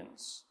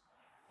civilians.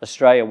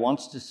 Australia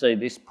wants to see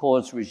this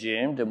pause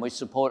resumed, and we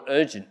support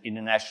urgent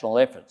international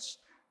efforts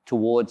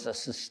towards a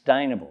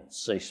sustainable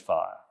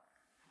ceasefire.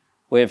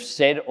 We have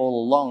said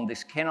all along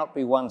this cannot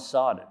be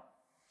one-sided.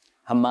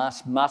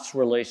 Hamas must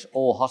release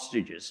all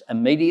hostages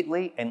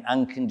immediately and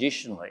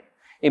unconditionally.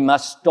 It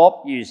must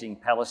stop using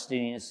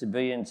Palestinian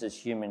civilians as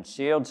human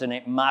shields, and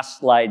it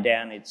must lay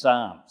down its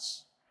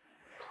arms.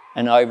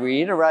 And I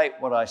reiterate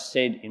what I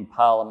said in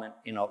Parliament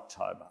in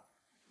October.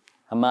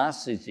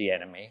 Hamas is the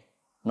enemy,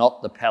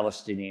 not the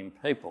Palestinian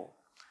people.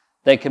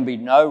 There can be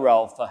no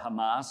role for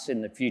Hamas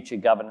in the future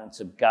governance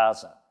of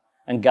Gaza,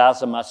 and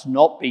Gaza must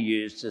not be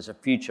used as a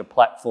future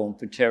platform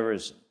for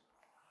terrorism.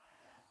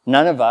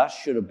 None of us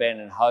should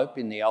abandon hope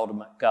in the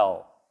ultimate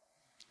goal,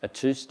 a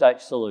two-state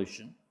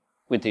solution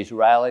with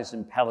Israelis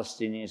and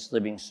Palestinians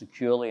living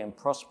securely and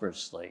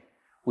prosperously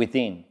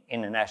within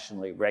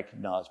internationally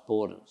recognised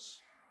borders.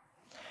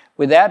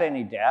 Without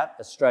any doubt,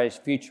 Australia's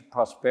future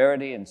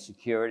prosperity and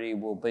security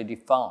will be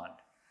defined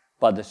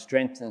by the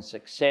strength and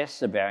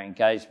success of our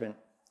engagement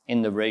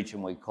in the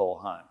region we call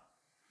home.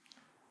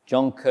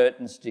 John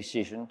Curtin's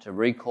decision to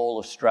recall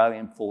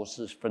Australian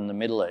forces from the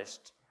Middle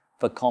East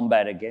for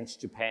combat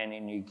against Japan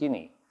in New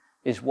Guinea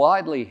is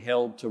widely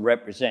held to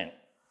represent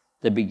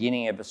the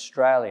beginning of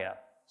Australia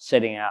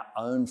setting our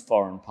own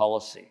foreign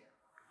policy.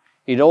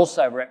 It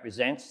also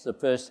represents the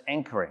first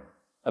anchoring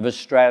of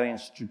Australian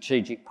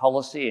strategic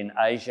policy in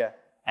Asia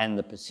and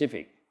the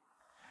Pacific.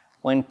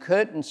 When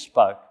Curtin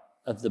spoke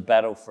of the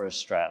battle for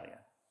Australia,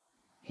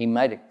 he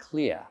made it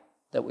clear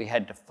that we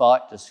had to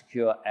fight to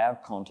secure our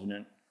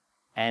continent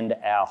and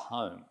our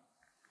home.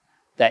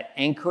 That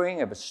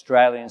anchoring of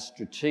Australian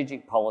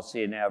strategic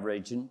policy in our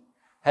region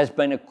has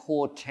been a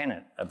core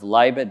tenet of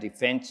Labor,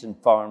 defence and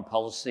foreign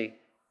policy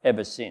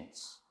ever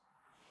since.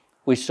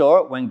 We saw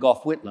it when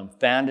Gough Whitlam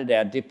founded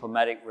our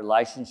diplomatic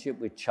relationship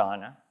with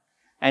China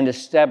and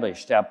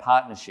established our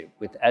partnership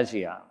with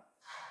ASEAN.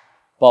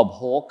 Bob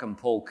Hawke and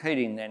Paul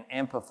Keating then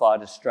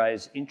amplified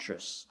Australia's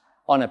interests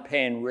on a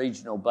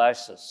pan-regional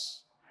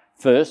basis,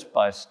 first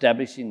by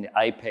establishing the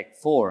APEC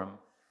Forum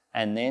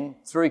and then,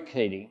 through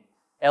Keating,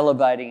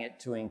 elevating it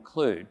to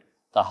include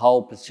the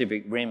whole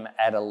Pacific Rim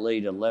at a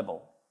leader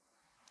level.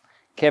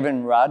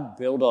 Kevin Rudd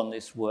built on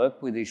this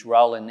work with his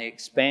role in the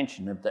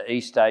expansion of the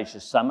East Asia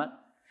Summit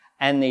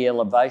and the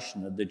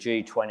elevation of the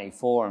G20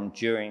 Forum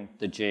during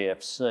the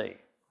GFC.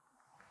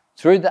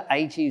 Through the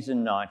 80s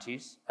and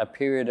 90s, a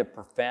period of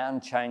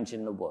profound change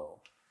in the world,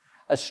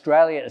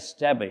 Australia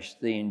established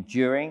the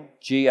enduring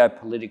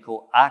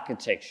geopolitical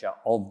architecture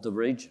of the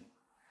region,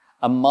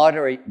 a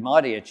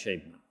mighty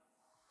achievement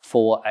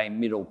for a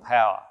middle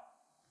power.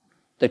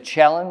 The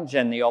challenge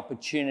and the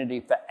opportunity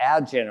for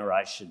our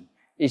generation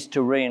is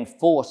to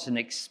reinforce and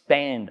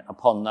expand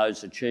upon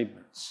those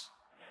achievements,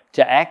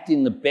 to act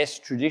in the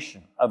best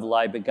tradition of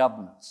Labor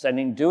governments, and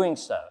in doing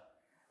so,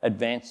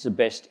 advance the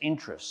best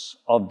interests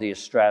of the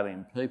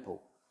Australian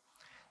people.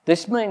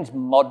 This means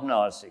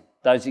modernising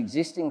those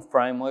existing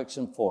frameworks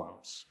and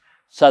forums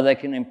so they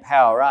can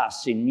empower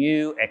us in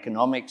new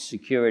economic,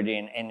 security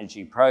and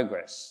energy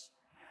progress,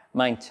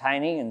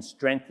 maintaining and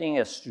strengthening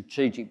a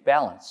strategic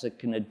balance that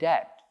can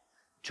adapt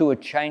to a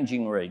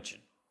changing region,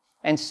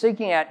 and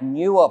seeking out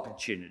new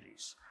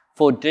opportunities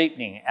for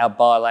deepening our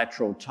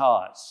bilateral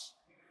ties.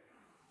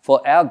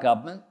 For our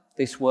government,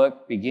 this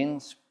work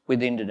begins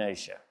with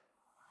Indonesia.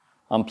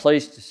 I'm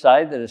pleased to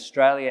say that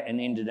Australia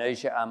and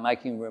Indonesia are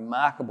making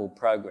remarkable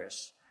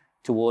progress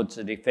towards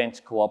a defence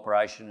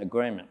cooperation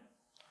agreement.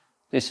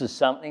 This is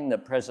something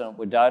that President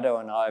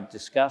Widodo and I have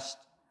discussed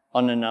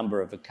on a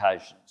number of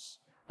occasions,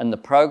 and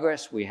the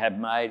progress we have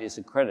made is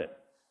a credit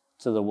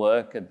to the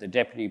work of the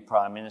Deputy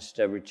Prime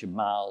Minister, Richard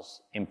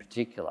Marles, in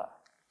particular.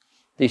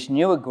 This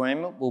new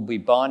agreement will be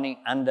binding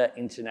under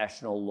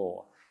international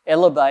law,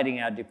 elevating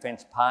our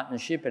defence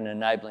partnership and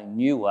enabling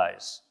new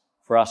ways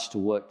for us to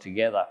work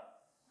together.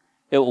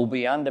 It will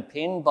be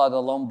underpinned by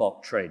the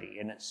Lombok Treaty,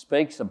 and it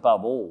speaks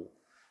above all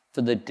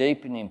for the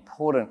deep and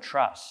important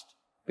trust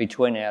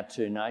between our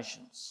two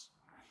nations.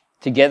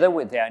 Together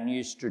with our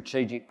new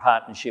strategic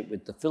partnership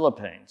with the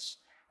Philippines,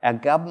 our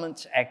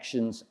government's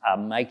actions are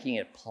making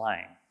it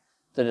plain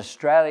that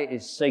Australia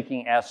is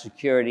seeking our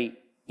security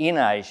in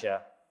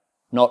Asia,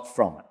 not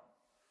from it.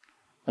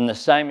 And the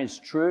same is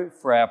true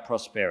for our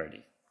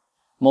prosperity.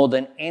 More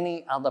than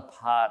any other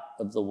part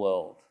of the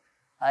world,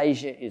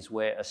 Asia is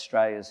where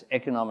Australia's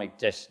economic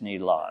destiny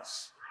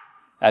lies.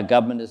 Our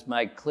government has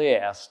made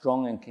clear our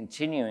strong and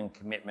continuing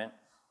commitment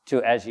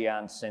to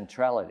ASEAN's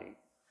centrality.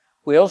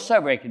 We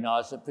also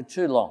recognise that for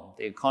too long,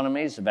 the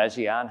economies of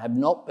ASEAN have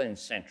not been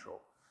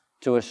central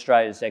to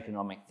Australia's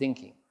economic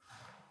thinking.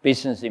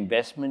 Business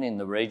investment in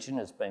the region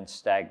has been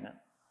stagnant,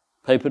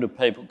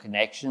 people-to-people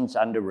connections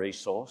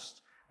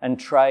under-resourced, and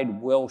trade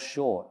well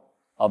short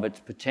of its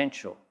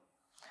potential.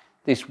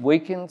 This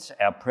weakens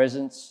our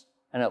presence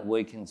and it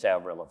weakens our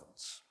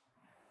relevance.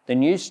 The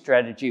new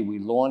strategy we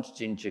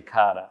launched in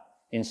Jakarta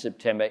in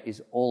September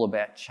is all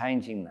about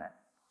changing that.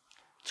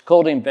 It's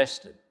called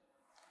Invested,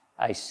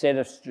 a set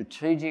of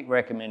strategic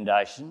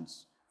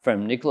recommendations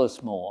from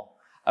Nicholas Moore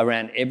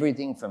around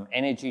everything from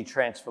energy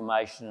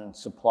transformation and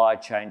supply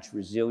chain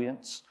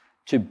resilience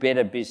to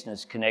better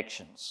business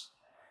connections.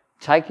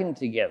 Taken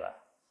together,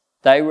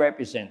 they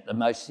represent the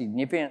most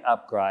significant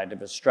upgrade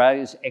of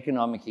Australia's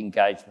economic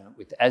engagement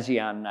with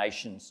ASEAN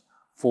nations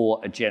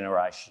for a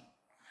generation.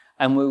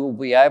 And we will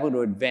be able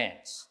to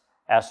advance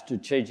our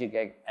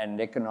strategic and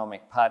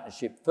economic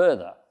partnership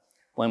further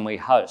when we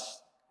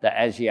host the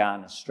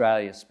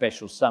ASEAN-Australia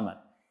Special Summit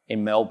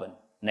in Melbourne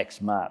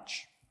next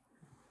March.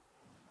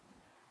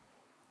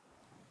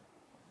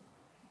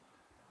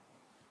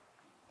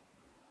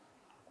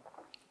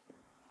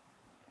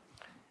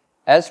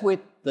 As with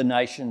the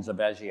nations of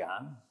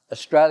ASEAN,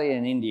 Australia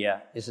and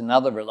India is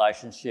another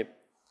relationship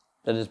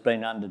that has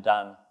been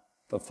underdone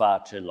for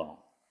far too long.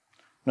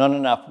 Not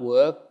enough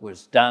work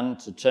was done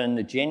to turn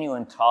the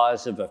genuine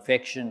ties of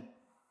affection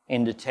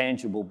into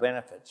tangible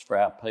benefits for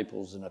our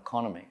peoples and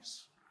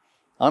economies.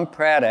 I'm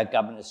proud our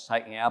government is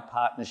taking our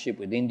partnership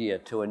with India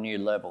to a new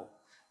level,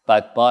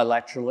 both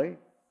bilaterally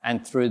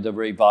and through the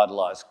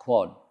revitalised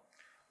Quad,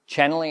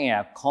 channeling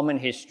our common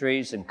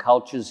histories and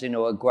cultures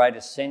into a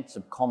greater sense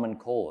of common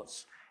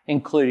cause,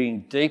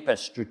 including deeper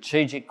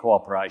strategic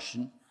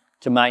cooperation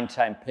to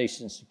maintain peace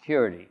and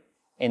security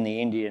in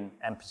the Indian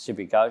and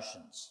Pacific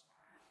Oceans,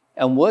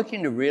 and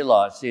working to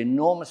realise the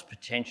enormous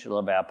potential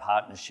of our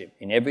partnership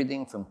in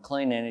everything from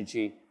clean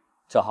energy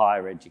to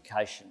higher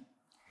education.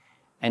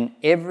 And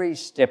every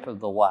step of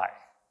the way,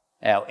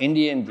 our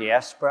Indian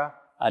diaspora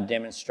are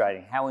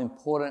demonstrating how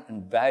important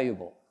and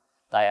valuable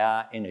they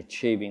are in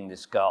achieving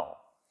this goal.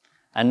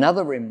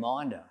 Another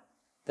reminder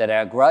that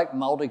our great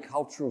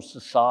multicultural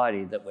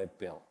society that we've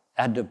built,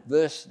 our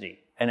diversity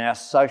and our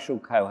social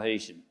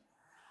cohesion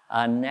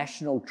are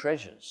national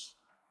treasures,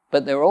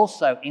 but they're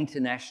also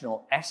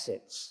international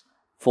assets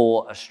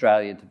for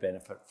Australia to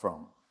benefit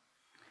from.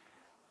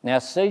 Now,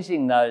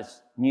 seizing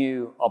those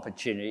new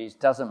opportunities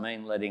doesn't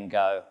mean letting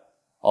go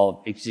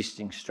of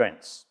existing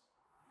strengths.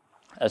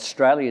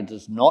 Australia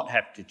does not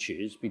have to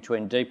choose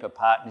between deeper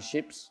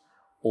partnerships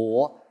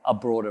or a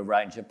broader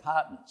range of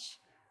partners.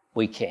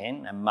 We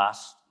can and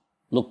must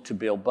look to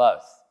build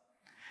both.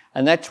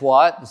 And that's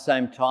why at the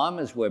same time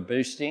as we're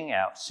boosting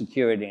our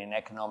security and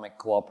economic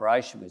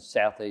cooperation with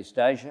Southeast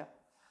Asia,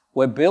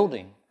 we're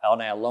building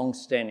on our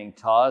long-standing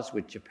ties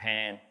with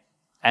Japan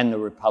and the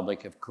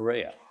Republic of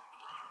Korea.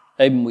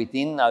 Even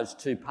within those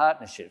two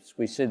partnerships,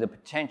 we see the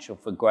potential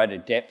for greater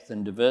depth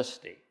and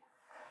diversity.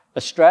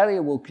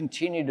 Australia will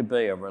continue to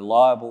be a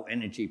reliable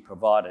energy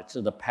provider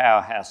to the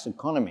powerhouse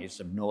economies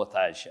of North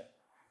Asia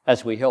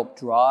as we help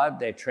drive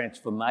their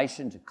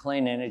transformation to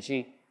clean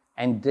energy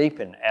and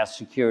deepen our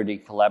security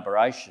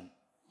collaboration.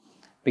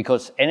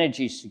 Because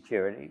energy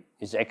security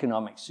is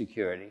economic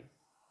security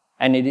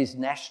and it is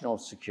national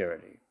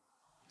security.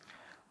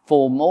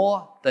 For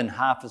more than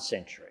half a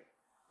century,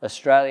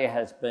 Australia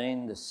has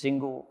been the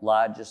single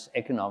largest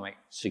economic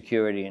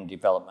security and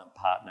development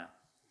partner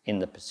in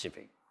the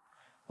Pacific.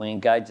 We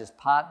engage as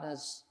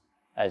partners,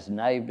 as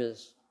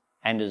neighbours,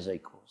 and as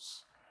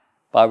equals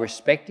by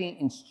respecting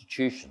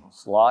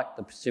institutions like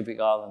the Pacific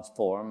Islands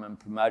Forum and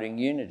promoting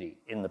unity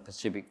in the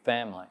Pacific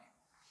family.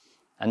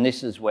 And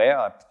this is where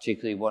I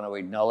particularly want to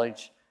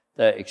acknowledge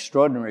the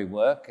extraordinary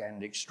work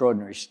and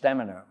extraordinary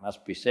stamina, it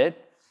must be said,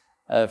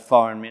 of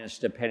Foreign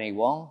Minister Penny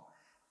Wong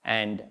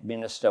and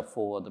Minister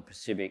for the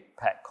Pacific,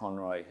 Pat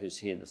Conroy, who's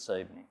here this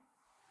evening.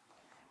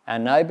 Our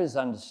neighbours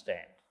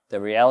understand the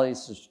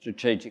realities of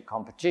strategic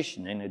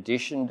competition in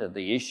addition to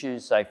the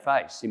issues they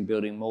face in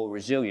building more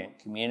resilient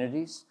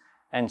communities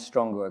and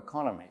stronger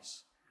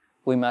economies.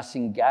 We must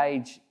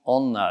engage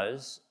on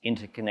those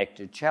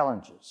interconnected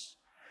challenges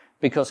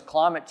because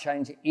climate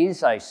change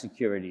is a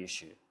security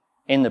issue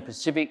in the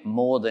Pacific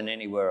more than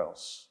anywhere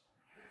else.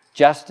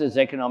 Just as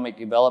economic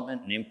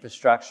development and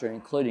infrastructure,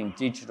 including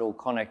digital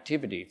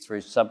connectivity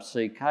through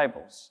subsea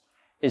cables,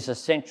 is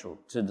essential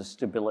to the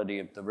stability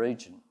of the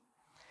region.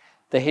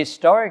 The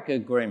historic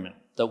agreement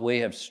that we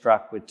have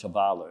struck with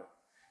Tuvalu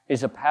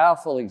is a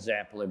powerful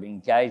example of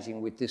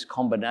engaging with this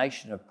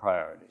combination of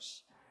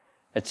priorities.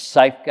 It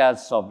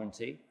safeguards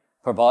sovereignty,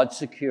 provides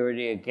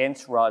security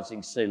against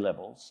rising sea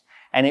levels,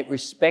 and it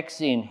respects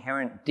the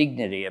inherent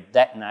dignity of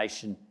that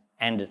nation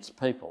and its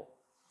people.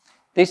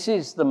 This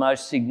is the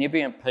most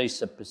significant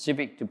piece of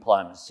Pacific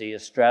diplomacy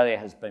Australia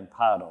has been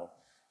part of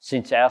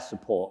since our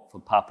support for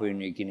Papua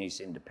New Guinea's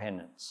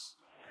independence.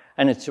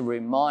 And it's a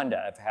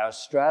reminder of how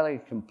Australia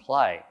can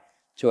play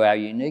to our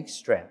unique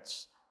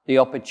strengths, the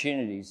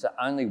opportunities that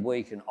only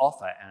we can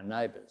offer our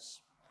neighbours.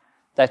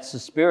 That's the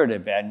spirit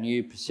of our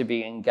new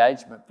Pacific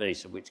Engagement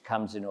Visa, which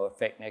comes into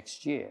effect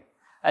next year,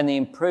 and the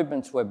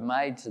improvements we've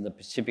made to the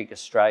Pacific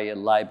Australia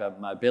Labour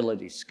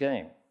Mobility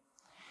Scheme.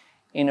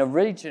 In a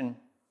region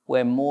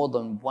where more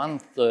than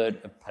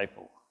 1/3 of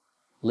people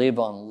live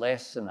on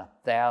less than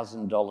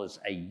 $1,000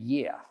 a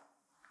year,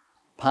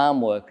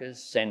 palm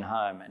workers send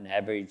home an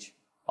average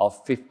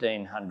of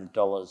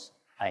 $1,500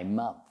 a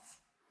month,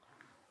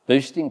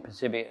 boosting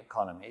Pacific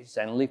economies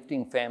and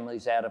lifting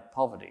families out of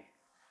poverty,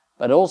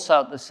 but also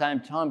at the same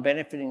time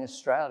benefiting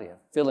Australia,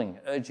 filling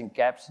urgent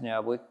gaps in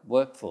our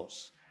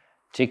workforce,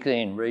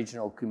 particularly in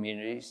regional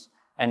communities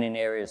and in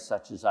areas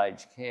such as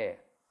aged care.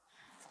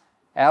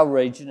 Our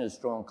region is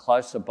drawn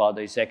closer by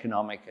these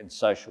economic and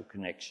social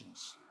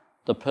connections,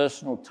 the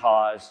personal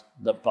ties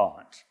that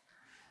bind.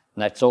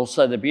 And that's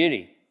also the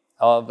beauty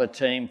of a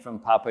team from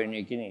Papua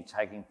New Guinea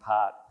taking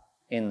part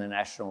in the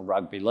National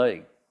Rugby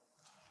League.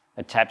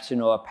 It taps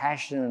into a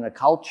passion and a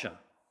culture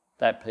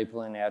that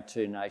people in our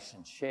two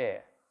nations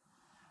share.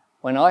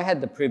 When I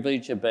had the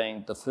privilege of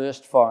being the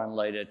first foreign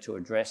leader to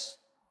address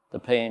the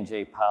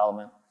PNG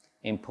Parliament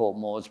in Port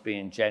Moresby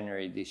in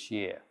January this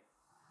year,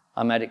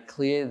 I made it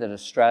clear that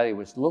Australia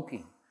was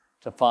looking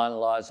to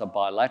finalise a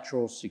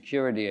bilateral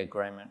security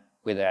agreement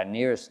with our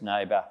nearest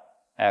neighbour,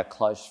 our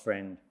close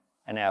friend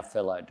and our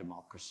fellow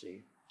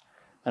democracy.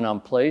 And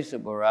I'm pleased that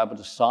we were able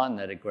to sign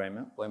that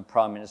agreement when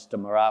Prime Minister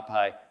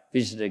Marape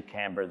visited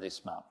Canberra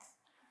this month.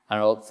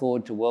 And I look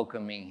forward to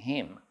welcoming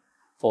him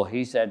for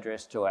his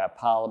address to our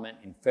Parliament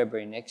in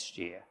February next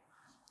year,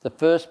 the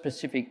first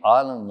Pacific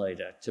Island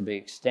leader to be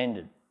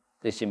extended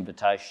this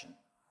invitation.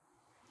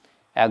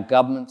 Our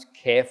government's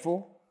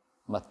careful,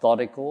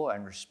 methodical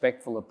and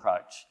respectful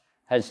approach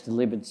has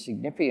delivered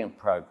significant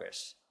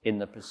progress in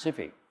the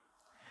Pacific.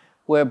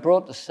 We've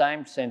brought the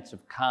same sense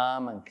of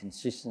calm and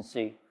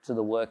consistency to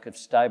the work of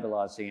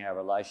stabilising our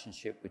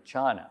relationship with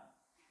China.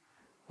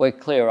 We're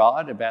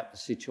clear-eyed about the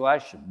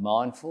situation,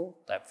 mindful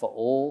that for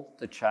all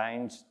the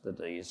change that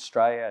the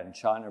Australia and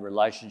China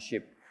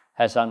relationship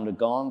has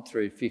undergone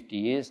through 50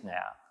 years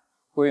now,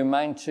 we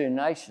remain two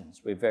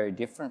nations with very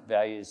different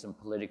values and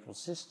political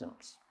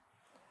systems.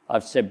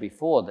 I've said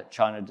before that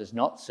China does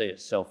not see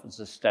itself as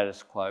a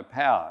status quo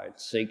power. It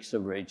seeks a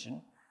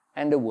region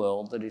and a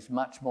world that is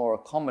much more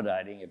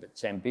accommodating of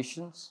its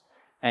ambitions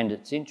and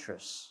its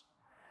interests.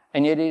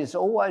 And yet it is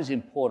always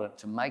important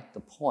to make the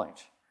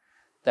point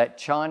that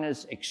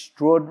China's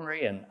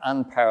extraordinary and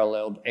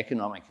unparalleled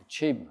economic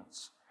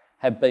achievements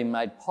have been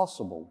made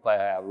possible by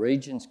our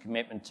region's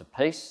commitment to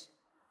peace,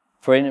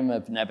 freedom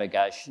of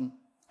navigation,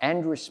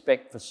 and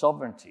respect for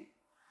sovereignty.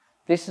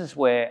 This is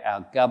where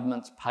our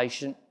government's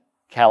patient,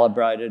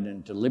 calibrated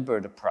and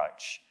deliberate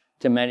approach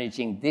to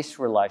managing this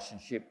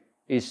relationship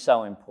is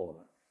so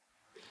important.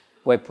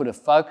 We've put a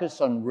focus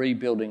on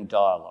rebuilding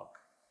dialogue,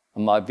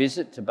 and my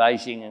visit to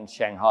Beijing and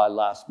Shanghai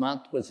last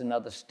month was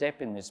another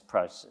step in this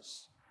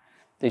process.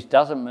 This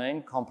doesn't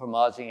mean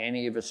compromising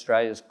any of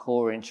Australia's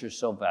core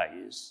interests or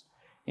values.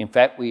 In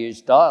fact, we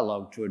use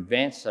dialogue to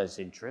advance those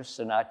interests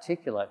and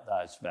articulate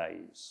those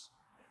values,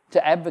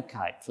 to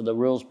advocate for the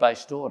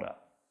rules-based order,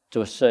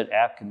 to assert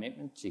our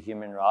commitment to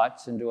human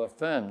rights and to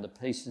affirm the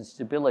peace and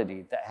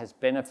stability that has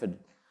benefited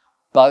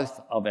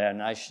both of our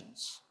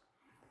nations.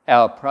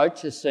 Our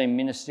approach has seen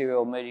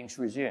ministerial meetings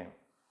resume,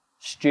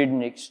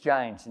 student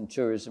exchange and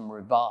tourism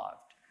revived,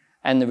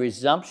 and the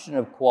resumption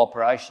of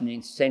cooperation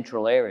in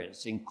central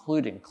areas,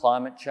 including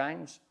climate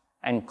change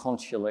and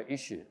consular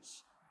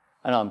issues.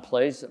 And I'm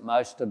pleased that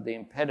most of the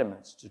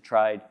impediments to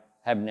trade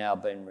have now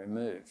been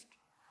removed.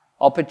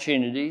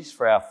 Opportunities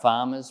for our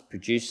farmers,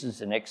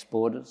 producers and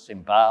exporters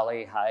in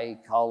barley, hay,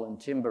 coal and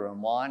timber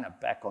and wine are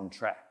back on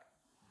track.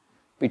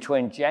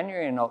 Between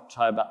January and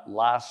October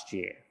last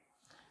year,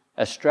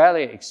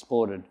 Australia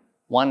exported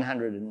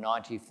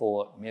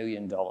 $194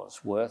 million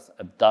worth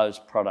of those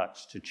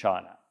products to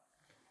China.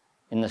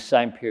 In the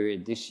same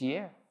period this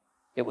year,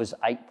 it was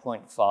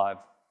 8.5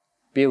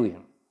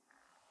 billion.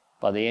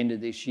 By the end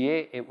of this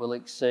year, it will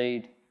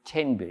exceed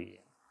 10 billion,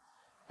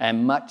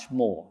 and much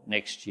more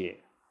next year.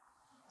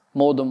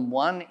 More than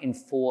 1 in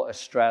 4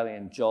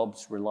 Australian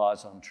jobs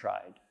relies on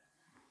trade,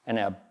 and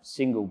our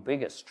single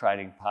biggest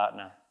trading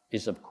partner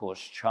is, of course,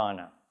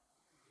 China.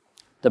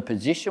 The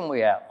position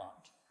we outlined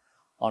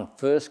on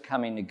first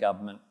coming to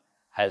government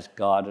has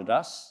guided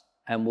us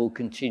and will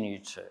continue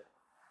to.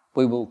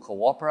 We will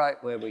cooperate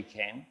where we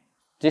can,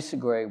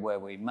 disagree where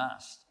we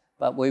must,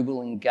 but we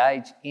will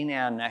engage in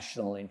our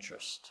national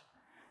interest.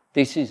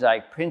 This is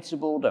a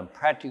principled and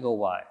practical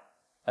way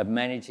of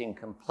managing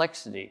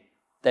complexity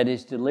that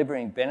is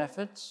delivering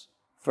benefits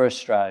for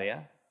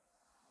Australia,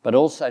 but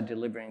also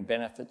delivering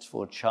benefits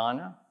for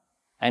China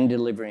and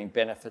delivering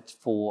benefits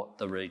for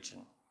the region.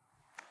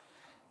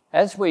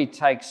 As we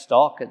take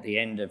stock at the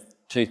end of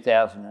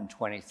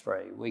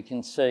 2023, we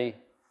can see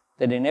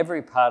that in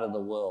every part of the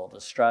world,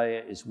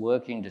 Australia is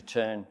working to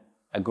turn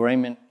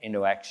agreement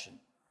into action,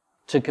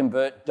 to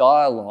convert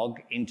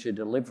dialogue into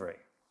delivery.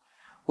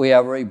 We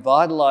are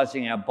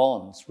revitalising our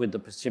bonds with the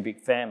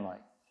Pacific family,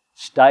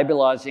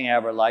 stabilising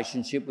our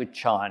relationship with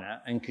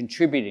China and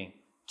contributing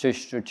to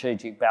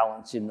strategic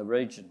balance in the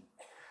region,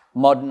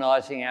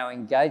 modernising our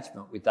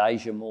engagement with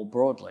Asia more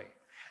broadly,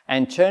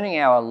 and turning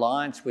our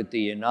alliance with the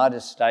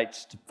United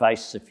States to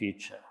face the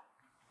future.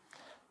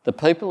 The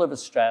people of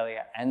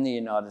Australia and the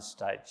United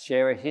States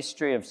share a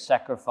history of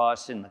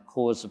sacrifice in the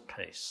cause of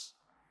peace.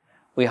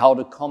 We hold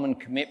a common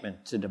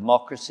commitment to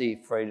democracy,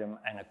 freedom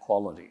and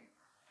equality.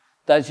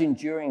 Those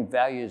enduring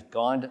values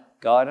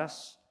guide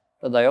us,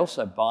 but they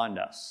also bind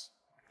us.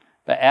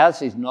 But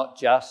ours is not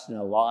just an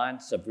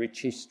alliance of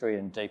rich history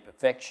and deep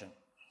affection.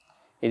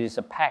 It is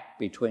a pact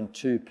between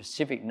 2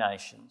 Pacific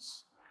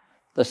nations.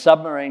 The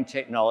submarine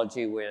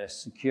technology we are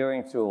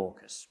securing through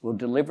AUKUS will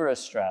deliver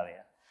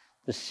Australia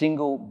the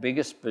single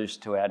biggest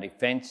boost to our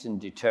defence and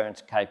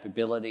deterrence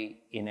capability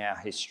in our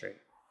history.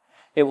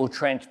 It will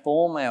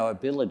transform our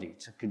ability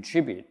to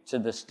contribute to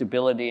the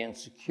stability and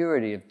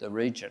security of the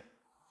region.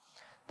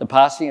 The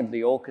passing of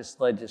the AUKUS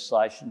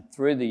legislation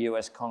through the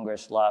US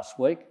Congress last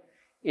week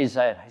is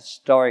a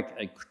historic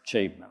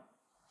achievement.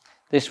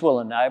 This will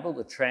enable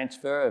the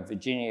transfer of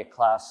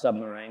Virginia-class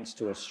submarines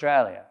to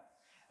Australia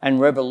and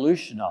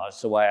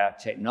revolutionise the way our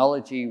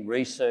technology,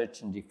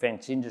 research and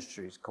defence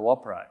industries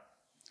cooperate.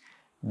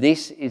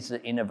 This is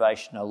the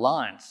innovation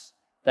alliance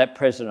that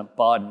President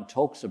Biden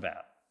talks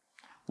about,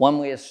 one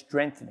we are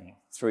strengthening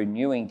through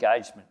new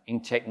engagement in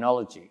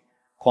technology,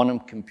 quantum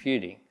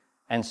computing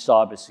and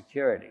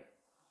cybersecurity.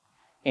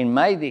 In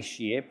May this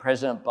year,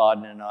 President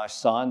Biden and I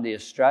signed the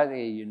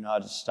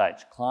Australia-United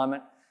States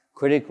Climate,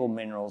 Critical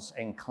Minerals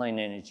and Clean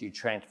Energy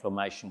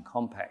Transformation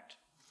Compact,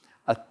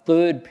 a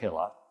third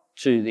pillar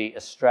to the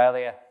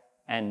Australia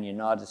and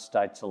United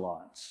States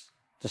alliance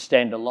to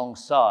stand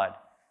alongside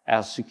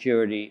our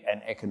security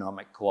and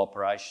economic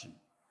cooperation.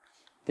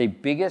 The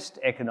biggest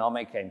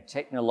economic and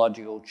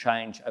technological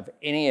change of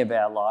any of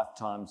our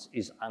lifetimes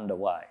is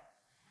underway.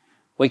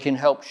 We can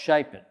help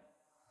shape it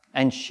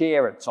and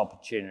share its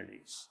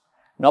opportunities,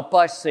 not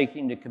by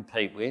seeking to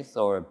compete with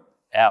or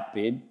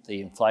outbid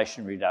the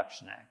Inflation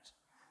Reduction Act,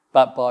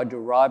 but by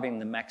deriving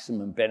the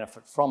maximum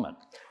benefit from it,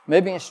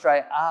 moving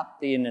Australia up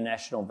the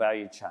international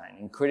value chain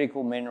in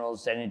critical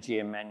minerals, energy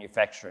and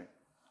manufacturing.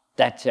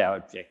 That's our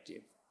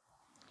objective.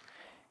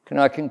 Can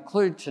I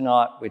conclude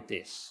tonight with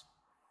this?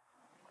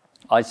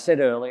 I said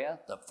earlier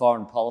that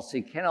foreign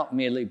policy cannot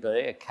merely be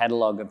a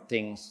catalogue of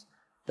things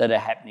that are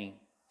happening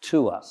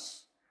to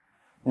us,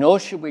 nor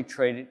should we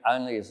treat it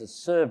only as a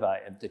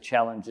survey of the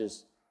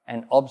challenges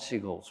and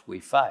obstacles we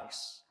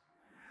face.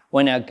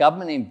 When our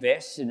government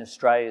invests in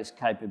Australia's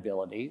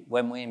capability,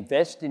 when we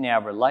invest in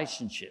our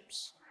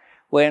relationships,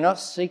 we're not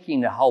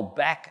seeking to hold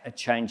back a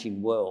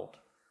changing world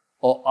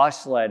or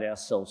isolate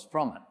ourselves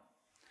from it.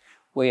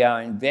 We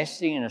are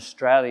investing in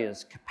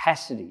Australia's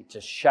capacity to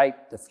shape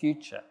the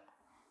future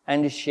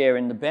and to share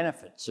in the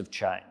benefits of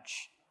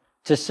change,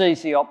 to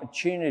seize the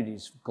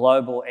opportunities for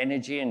global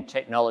energy and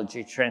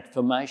technology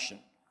transformation,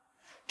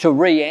 to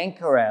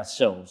re-anchor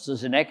ourselves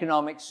as an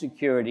economic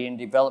security and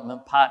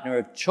development partner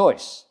of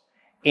choice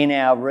in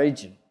our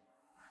region,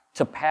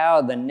 to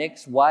power the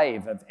next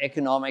wave of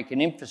economic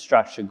and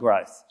infrastructure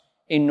growth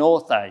in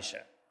North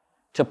Asia,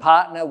 to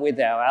partner with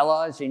our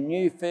allies in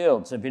new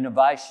fields of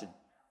innovation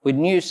with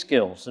new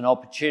skills and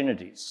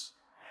opportunities,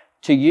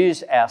 to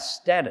use our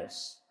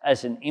status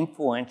as an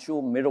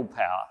influential middle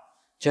power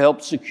to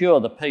help secure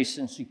the peace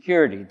and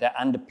security that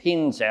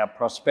underpins our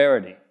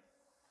prosperity.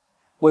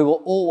 We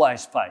will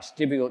always face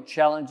difficult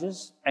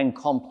challenges and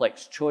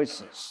complex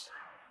choices,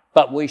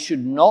 but we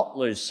should not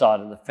lose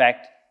sight of the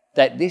fact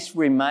that this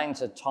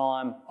remains a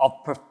time of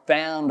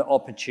profound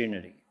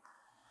opportunity.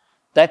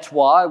 That's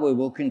why we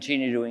will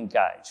continue to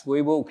engage.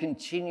 We will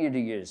continue to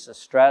use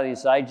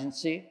Australia's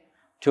agency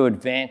to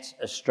advance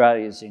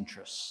Australia's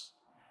interests,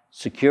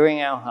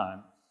 securing our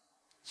home,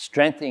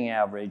 strengthening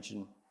our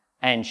region,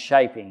 and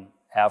shaping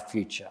our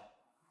future.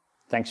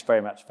 Thanks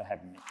very much for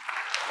having me.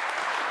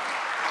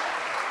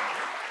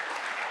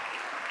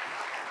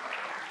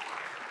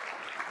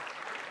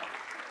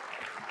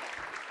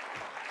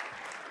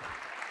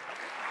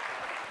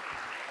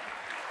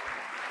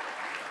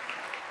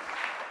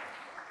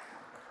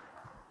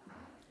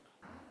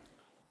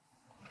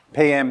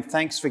 PM,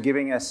 thanks for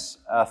giving us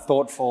a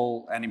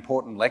thoughtful and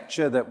important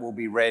lecture that will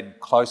be read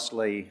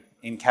closely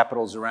in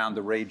capitals around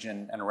the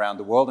region and around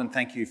the world, and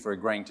thank you for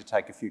agreeing to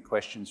take a few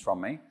questions from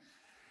me.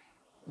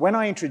 When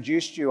I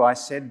introduced you, I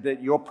said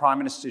that your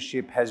Prime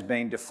Ministership has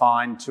been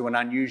defined to an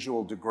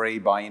unusual degree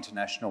by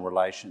international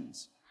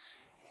relations.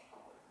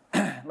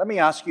 Let me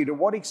ask you, to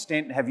what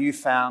extent have you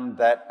found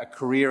that a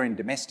career in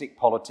domestic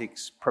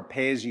politics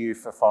prepares you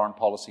for foreign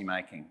policy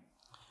making?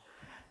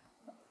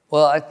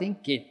 Well, I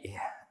think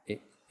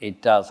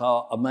it does.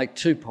 I'll make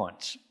 2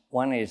 points.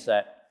 One is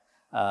that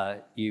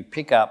you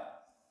pick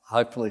up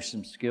hopefully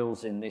some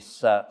skills in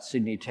this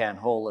Sydney Town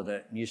Hall at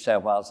a New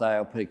South Wales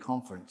ALP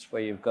conference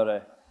where you've got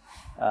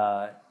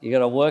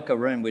to work a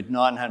room with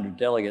 900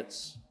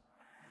 delegates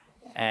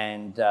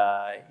and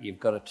you've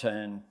got to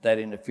turn that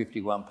into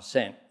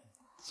 51%.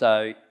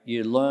 So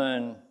you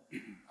learn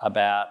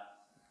about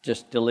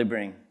just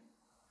delivering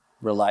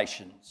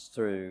relations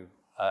through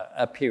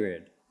a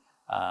period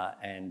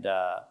and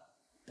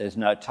there's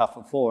no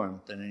tougher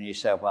forum than a New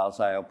South Wales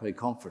ALP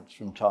conference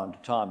from time to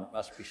time, it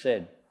must be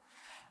said.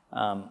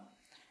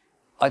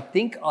 I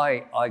think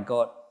I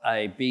got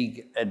a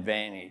big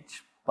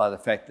advantage by the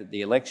fact that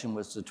the election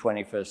was the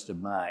 21st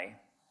of May,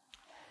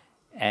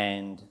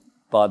 and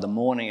by the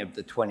morning of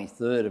the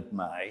 23rd of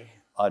May,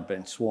 I'd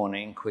been sworn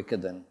in quicker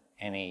than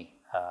any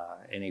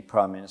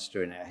Prime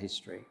Minister in our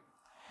history,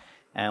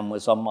 and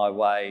was on my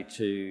way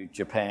to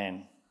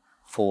Japan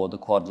for the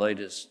Quad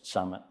Leaders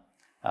Summit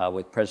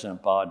with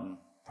President Biden,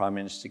 Prime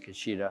Minister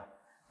Kishida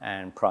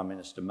and Prime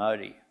Minister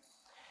Modi.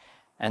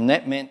 And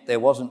that meant there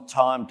wasn't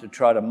time to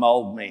try to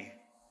mould me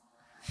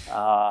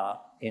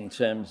in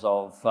terms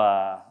of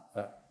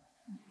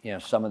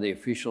some of the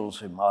officials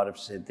who might have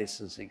said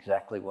this is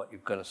exactly what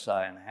you've got to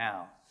say and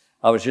how.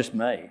 I was just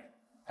me.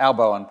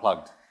 Elbow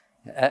unplugged.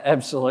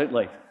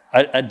 Absolutely.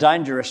 A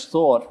dangerous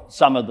thought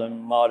some of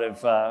them might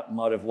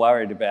have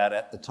worried about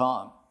at the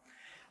time.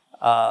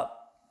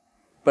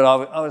 But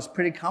I was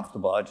pretty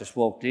comfortable. I just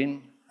walked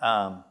in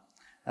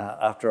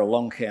after a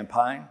long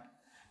campaign,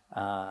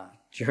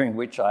 during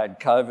which I had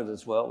COVID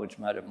as well, which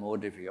made it more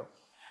difficult,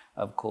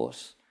 of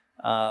course.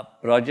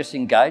 But I just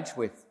engaged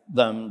with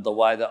them the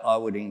way that I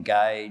would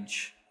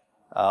engage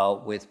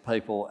with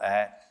people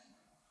at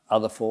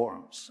other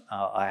forums.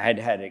 I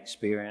had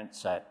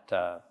experience at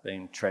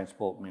being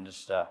Transport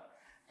Minister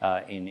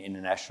in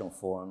international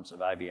forums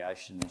of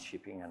aviation and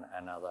shipping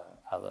and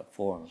other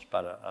forums,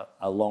 but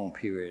a long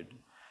period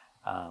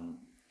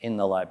in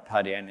the Labor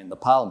Party and in the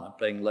Parliament,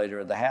 being Leader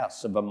of the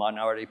House of a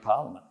minority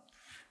Parliament.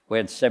 We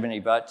had 70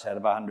 votes out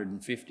of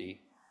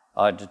 150.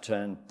 I had to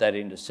turn that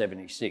into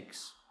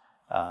 76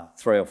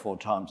 3 or 4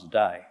 times a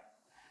day,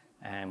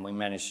 and we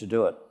managed to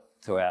do it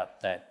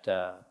throughout that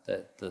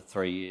the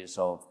 3 years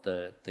of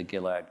the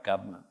Gillard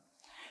government.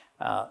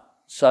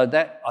 So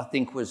that, I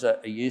think, was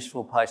a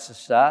useful place to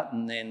start,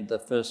 and then the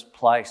first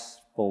place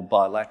for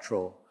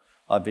bilateral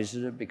I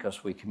visited,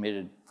 because we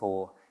committed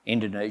for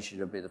Indonesia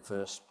to be the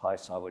first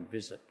place I would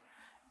visit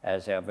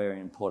as our very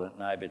important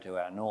neighbour to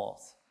our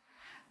north.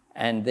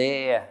 And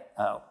there,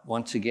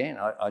 once again,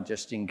 I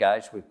just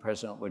engaged with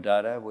President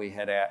Widodo. We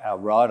had our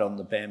ride on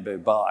the bamboo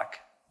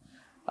bike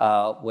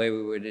where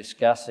we were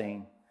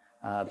discussing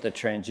the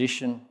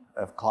transition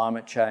of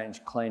climate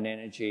change, clean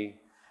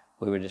energy.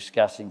 We were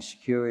discussing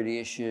security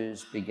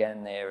issues,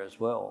 began there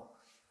as well,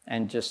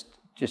 and just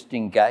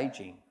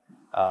engaging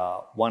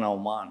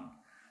one-on-one.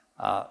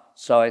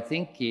 So I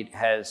think it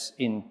has,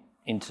 in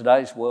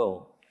today's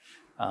world,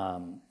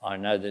 I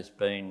know there's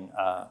been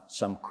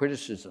some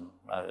criticism,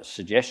 a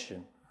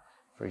suggestion,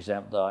 for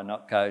example, that I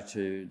not go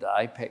to the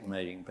APEC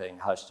meeting being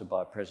hosted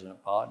by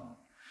President Biden.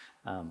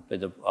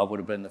 But I would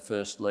have been the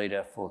first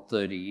leader for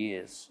 30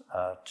 years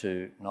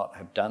to not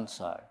have done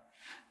so.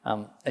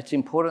 It's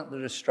important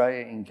that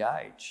Australia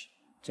engage.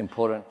 It's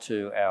important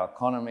to our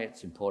economy,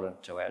 it's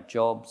important to our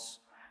jobs.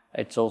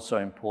 It's also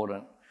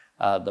important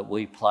that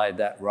we play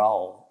that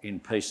role in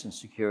peace and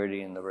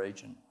security in the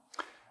region.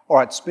 All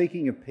right,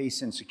 speaking of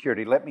peace and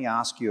security, let me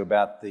ask you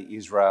about the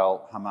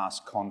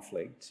Israel-Hamas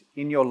conflict.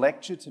 In your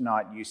lecture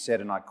tonight, you said,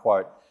 and I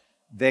quote,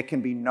 "There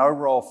can be no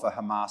role for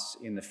Hamas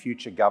in the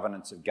future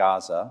governance of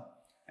Gaza,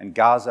 and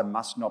Gaza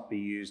must not be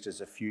used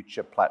as a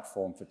future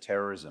platform for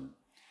terrorism."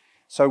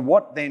 So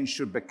what then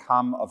should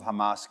become of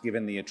Hamas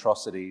given the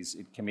atrocities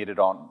it committed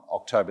on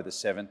October the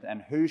 7th,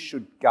 and who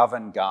should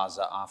govern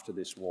Gaza after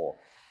this war?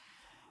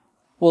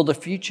 Well, the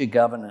future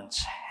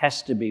governance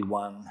has to be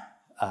one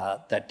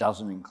that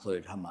doesn't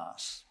include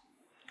Hamas.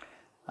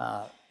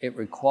 It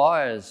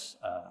requires,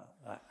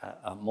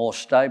 a more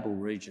stable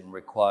region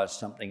requires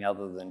something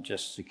other than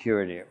just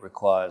security. It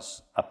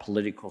requires a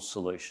political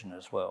solution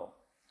as well.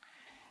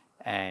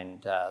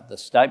 And the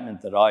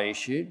statement that I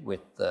issued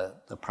with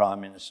the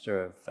Prime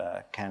Minister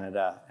of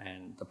Canada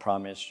and the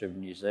Prime Minister of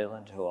New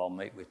Zealand, who I'll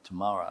meet with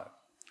tomorrow,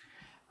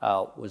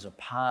 was a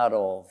part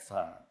of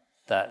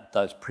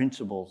those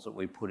principles that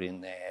we put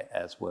in there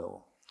as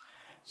well.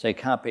 So there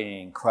can't be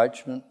any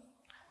encroachment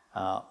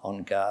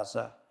on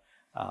Gaza.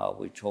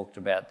 We talked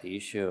about the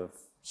issue of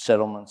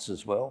settlements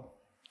as well,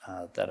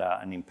 that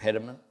are an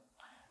impediment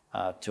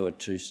to a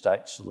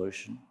two-state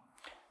solution.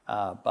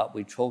 But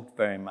we talked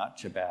very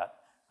much about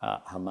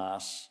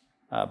Hamas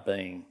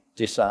being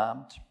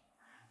disarmed,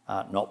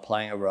 not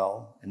playing a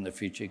role in the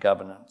future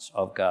governance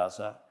of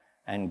Gaza,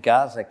 and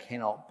Gaza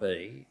cannot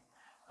be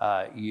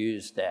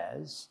used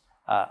as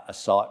a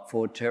site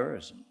for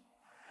terrorism.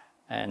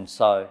 And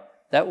so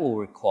that will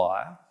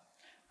require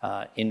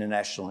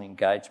international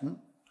engagement.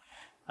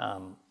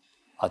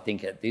 I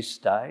think at this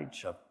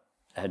stage, I've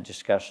had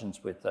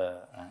discussions with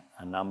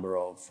a number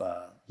of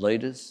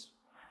leaders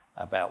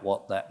about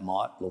what that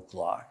might look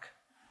like.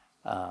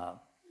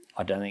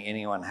 I don't think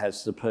anyone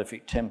has the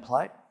perfect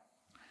template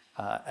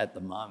at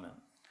the moment,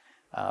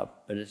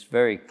 but it's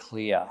very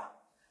clear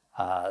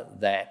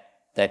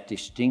that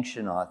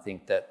distinction, I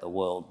think, that the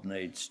world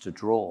needs to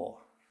draw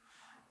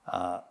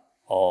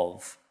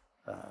of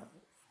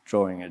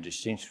drawing a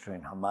distinction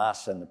between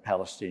Hamas and the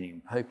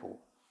Palestinian people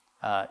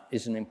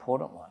is an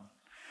important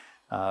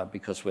one,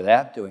 because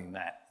without doing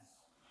that,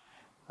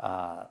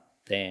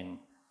 then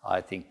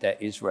I think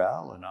that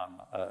Israel, and I'm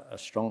a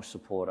strong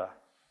supporter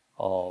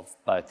of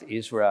both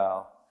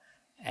Israel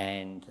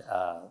and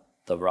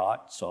the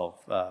rights of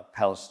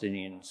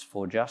Palestinians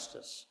for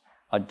justice.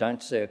 I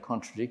don't see a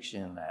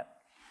contradiction in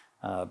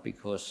that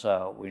because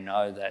we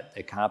know that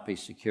there can't be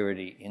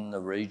security in the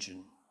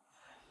region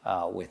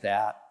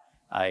without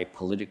a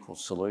political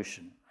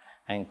solution.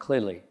 And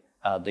clearly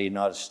the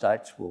United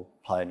States will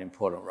play an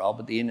important role,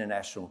 but the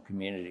international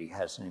community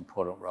has an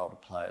important role to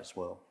play as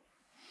well.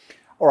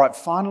 All right,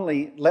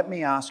 finally, let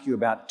me ask you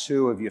about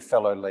two of your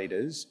fellow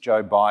leaders,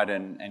 Joe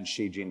Biden and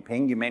Xi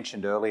Jinping. You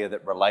mentioned earlier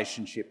that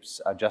relationships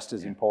are just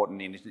as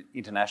important in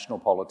international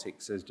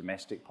politics as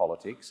domestic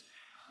politics.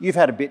 You've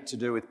had a bit to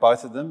do with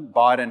both of them.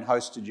 Biden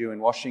hosted you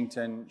in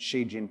Washington,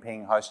 Xi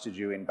Jinping hosted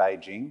you in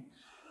Beijing.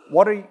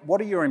 What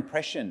are your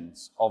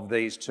impressions of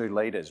these two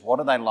leaders? What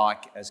are they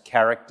like as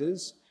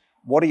characters?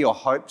 What are your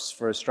hopes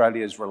for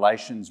Australia's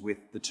relations with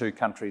the two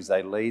countries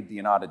they lead, the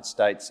United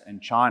States and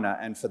China?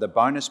 And for the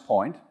bonus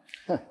point,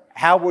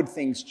 how would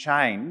things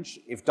change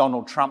if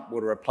Donald Trump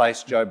were to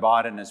replace Joe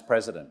Biden as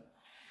president?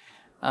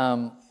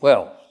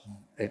 Well,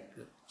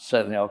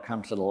 certainly I'll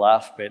come to the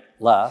last bit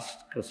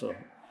last, because I'll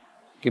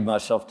give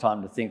myself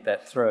time to think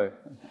that through.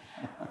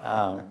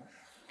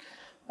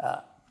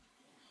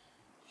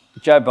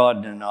 Joe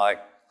Biden and I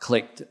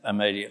clicked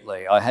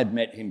immediately. I had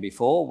met him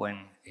before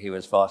when he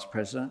was vice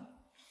president,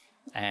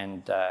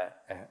 and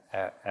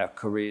our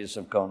careers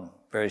have gone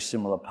very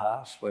similar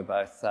paths. We're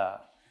both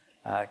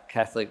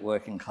Catholic,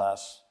 working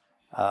class,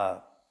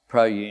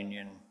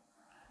 pro-union,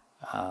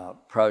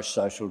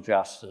 pro-social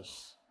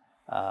justice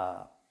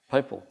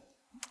people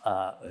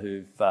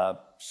who've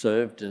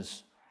served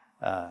as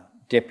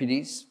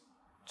deputies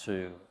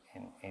to,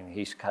 in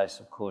his case,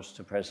 of course,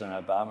 to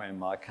President Obama, in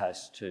my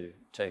case, to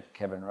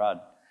Kevin Rudd.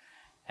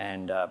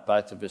 And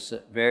both of us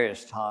at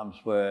various times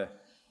were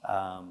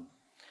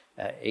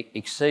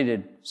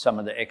exceeded some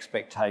of the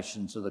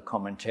expectations of the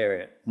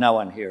commentariat. No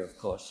one here, of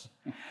course.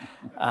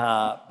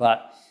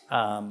 But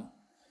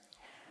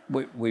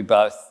we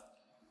both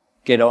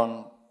get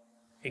on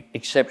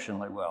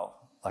exceptionally well.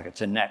 Like,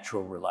 it's a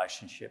natural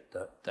relationship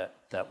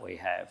that we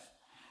have.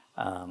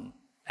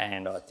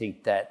 And I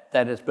think that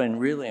has been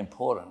really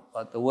important.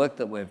 Like the work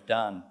that we've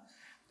done,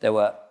 there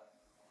were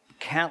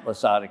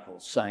countless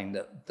articles saying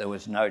that there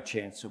was no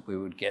chance that we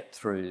would get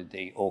through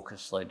the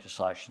AUKUS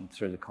legislation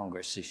through the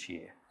Congress this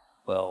year.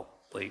 Well,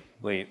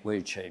 we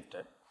achieved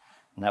it.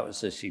 And that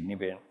was a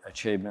significant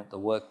achievement. The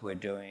work we're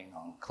doing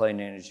on clean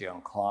energy,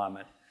 on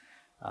climate,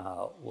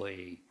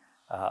 we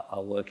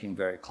are working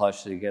very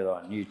closely together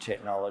on new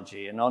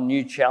technology and on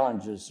new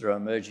challenges that are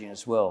emerging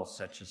as well,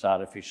 such as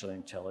artificial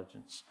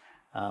intelligence.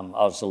 I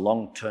was a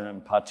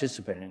long-term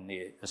participant in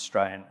the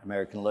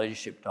Australian-American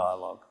Leadership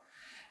Dialogue.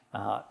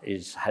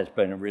 Has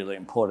been really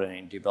important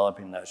in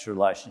developing those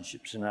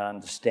relationships and an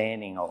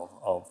understanding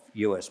of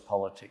US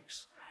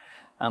politics.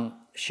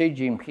 Xi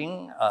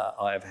Jinping,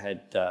 I've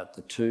had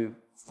the two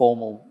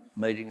formal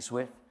meetings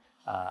with,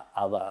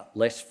 other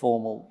less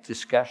formal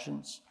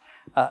discussions,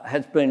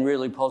 has been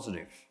really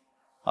positive,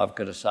 I've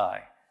got to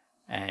say.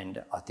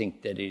 And I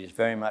think that it is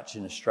very much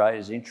in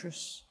Australia's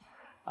interests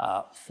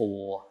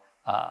for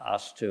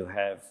us to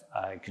have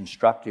a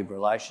constructive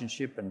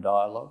relationship and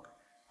dialogue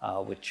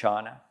with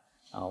China.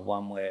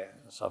 One where,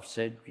 as I've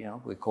said,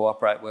 we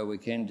cooperate where we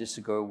can,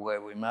 disagree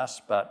where we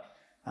must, but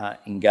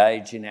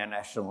engage in our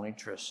national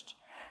interest.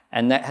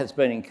 And that has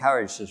been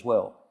encouraged as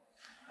well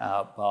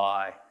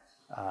by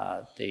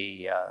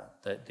the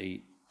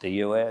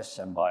US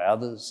and by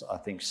others. I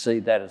think see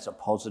that as a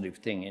positive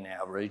thing in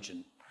our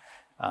region.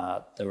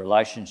 The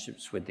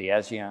relationships with the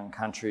ASEAN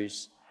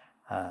countries,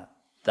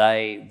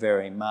 they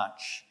very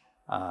much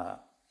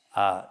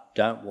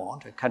don't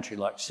want, a country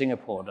like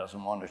Singapore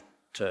doesn't want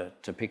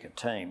to pick a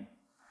team.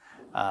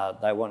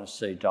 They want to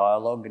see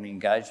dialogue and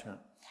engagement.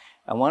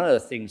 And one of the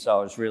things I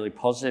was really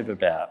positive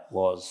about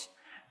was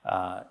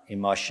in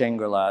my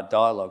Shangri-La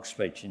dialogue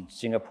speech in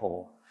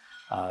Singapore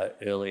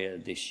earlier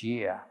this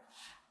year,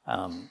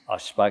 I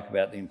spoke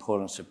about the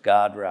importance of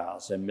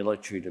guardrails and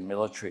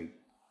military-to-military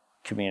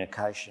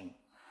communication.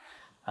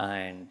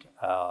 And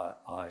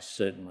I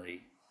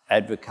certainly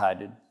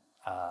advocated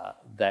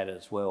that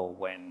as well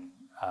when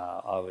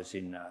I was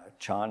in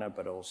China,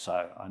 but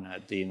also I know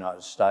the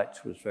United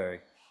States was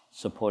very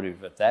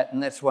supportive of that.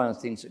 And that's one of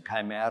the things that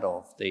came out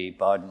of the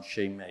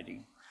Biden-Xi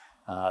meeting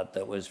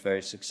that was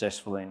very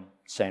successful in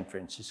San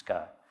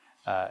Francisco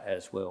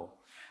as well.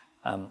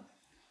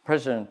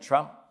 President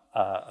Trump,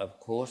 of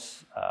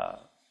course,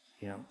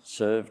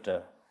 served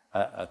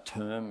a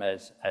term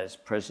as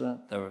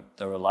president.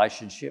 The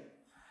relationship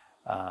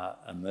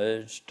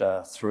emerged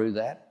through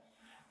that.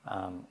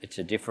 It's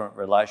a different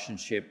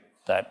relationship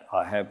that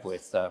I have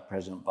with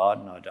President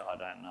Biden. I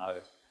don't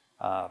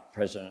know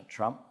President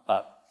Trump,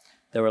 but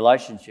the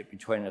relationship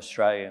between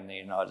Australia and the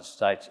United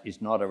States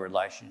is not a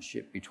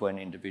relationship between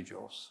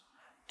individuals.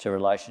 It's a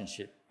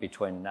relationship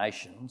between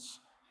nations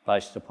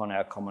based upon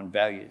our common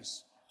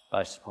values,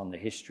 based upon the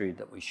history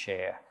that we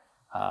share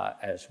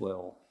as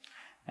well.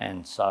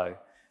 And so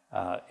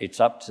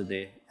it's up to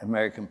the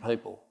American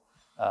people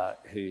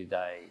who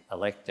they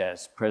elect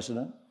as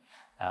president.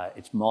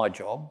 It's my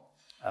job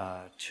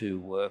to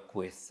work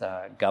with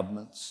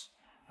governments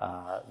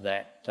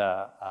that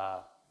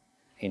are,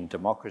 in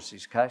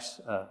democracy's case,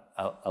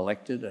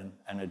 elected,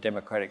 and a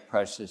democratic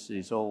process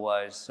is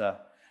always,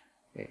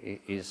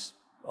 is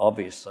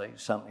obviously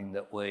something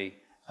that we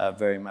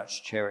very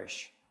much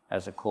cherish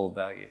as a core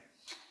value.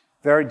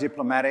 Very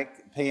diplomatic.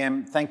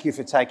 PM, thank you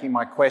for taking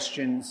my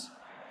questions.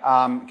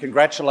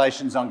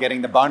 Congratulations on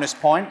getting the bonus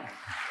point.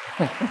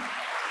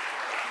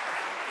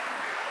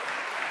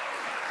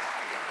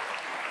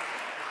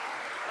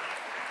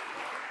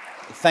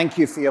 Thank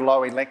you for your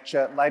Lowy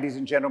Lecture. Ladies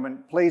and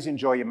gentlemen, please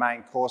enjoy your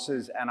main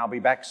courses, and I'll be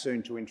back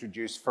soon to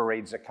introduce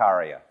Fareed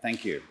Zakaria.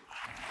 Thank you.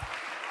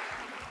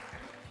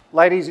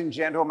 Ladies and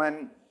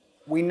gentlemen,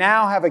 we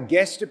now have a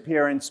guest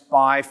appearance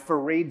by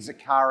Fareed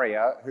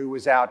Zakaria, who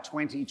was our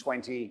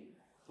 2020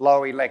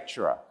 Lowy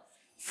Lecturer.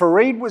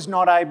 Fareed was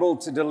not able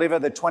to deliver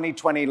the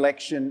 2020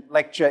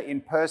 lecture in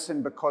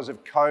person because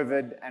of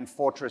COVID and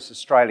Fortress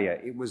Australia.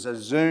 It was a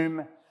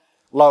Zoom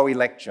Lowy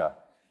Lecture.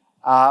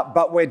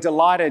 But we're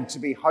delighted to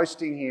be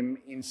hosting him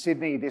in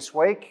Sydney this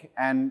week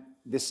and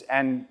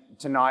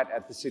tonight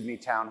at the Sydney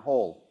Town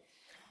Hall.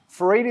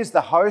 Fareed is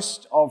the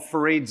host of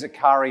Fareed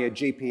Zakaria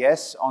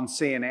GPS on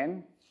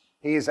CNN.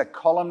 He is a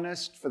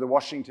columnist for the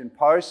Washington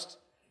Post.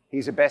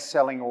 He's a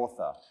best-selling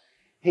author.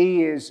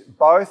 He is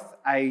both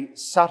a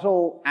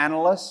subtle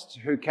analyst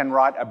who can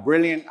write a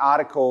brilliant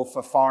article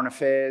for Foreign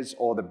Affairs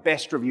or the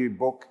best-reviewed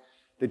book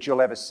that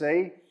you'll ever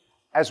see,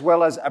 as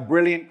well as a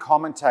brilliant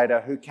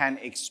commentator who can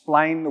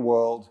explain the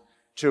world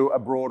to a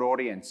broad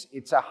audience.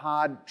 It's a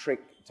hard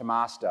trick to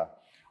master.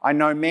 I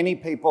know many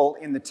people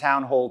in the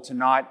town hall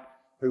tonight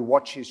who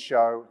watch his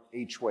show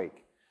each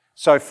week.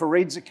 So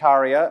Fareed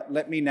Zakaria,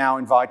 let me now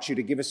invite you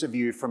to give us a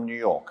view from New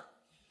York.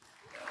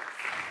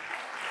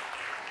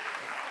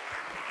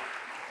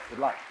 Good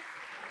luck.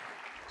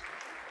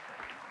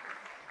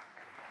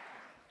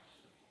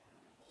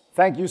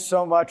 Thank you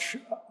so much,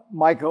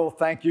 Michael.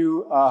 Thank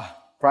you,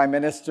 Prime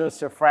Minister,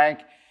 Sir Frank.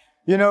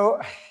 You know,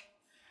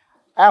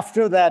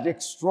 after that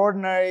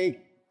extraordinary,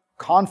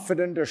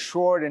 confident,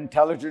 assured,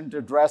 intelligent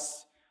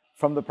address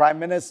from the Prime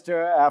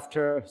Minister,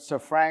 after Sir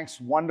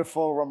Frank's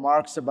wonderful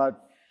remarks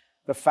about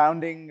the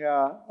founding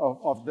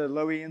of the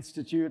Lowy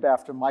Institute,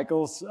 after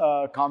Michael's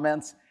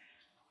comments,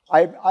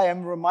 I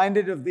am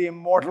reminded of the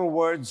immortal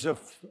words of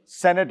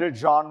Senator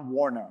John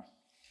Warner.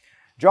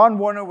 John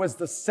Warner was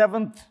the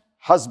 7th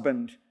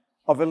husband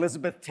of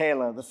Elizabeth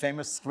Taylor, the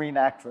famous screen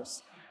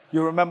actress.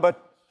 You remember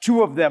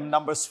 2 of them,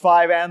 numbers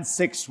 5 and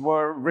 6,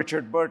 were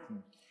Richard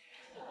Burton.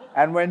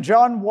 And when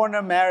John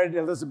Warner married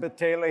Elizabeth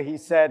Taylor, he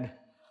said,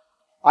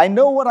 "I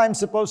know what I'm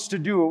supposed to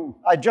do,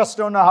 I just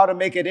don't know how to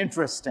make it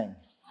interesting."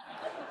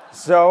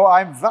 So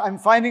I'm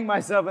finding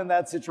myself in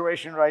that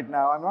situation right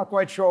now. I'm not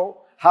quite sure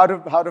how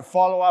to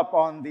follow up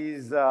on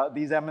these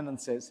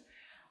eminences.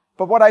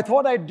 But what I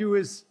thought I'd do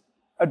is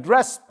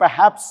address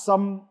perhaps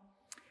something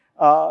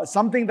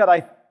that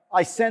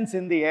I sense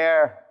in the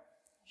air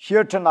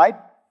here tonight,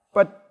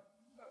 but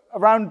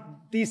around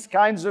these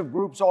kinds of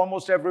groups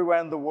almost everywhere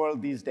in the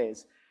world these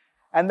days.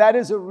 And that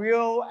is a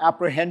real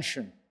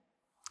apprehension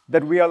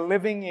that we are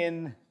living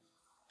in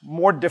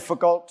more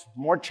difficult,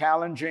 more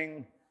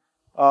challenging,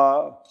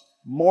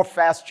 more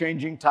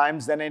fast-changing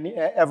times than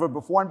ever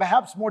before, and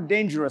perhaps more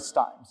dangerous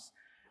times.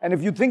 And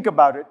if you think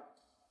about it,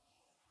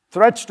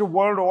 threats to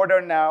world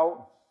order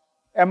now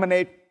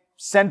emanate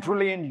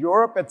centrally in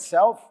Europe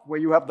itself, where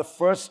you have the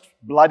first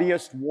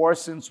bloodiest war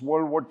since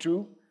World War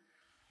II,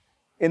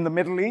 in the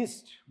Middle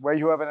East, where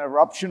you have an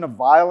eruption of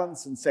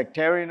violence and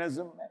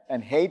sectarianism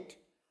and hate,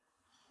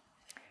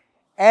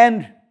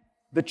 and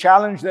the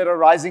challenge that a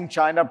rising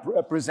China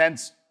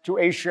presents to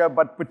Asia,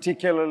 but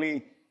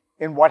particularly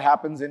in what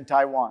happens in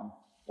Taiwan.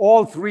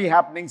 All 3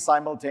 happening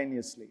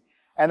simultaneously.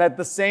 And at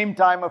the same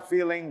time, a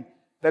feeling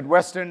that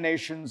Western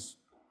nations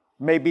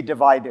may be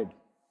divided.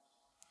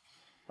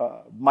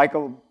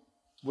 Michael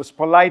was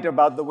polite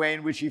about the way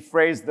in which he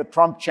phrased the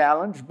Trump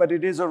challenge, but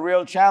it is a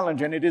real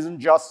challenge, and it isn't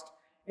just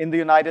in the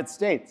United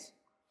States.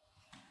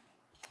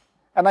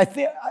 And I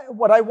think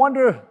what I want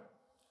to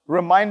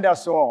remind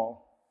us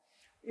all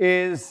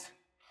is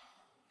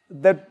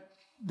that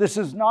this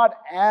is not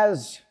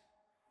as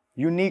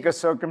unique a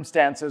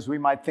circumstance as we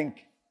might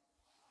think.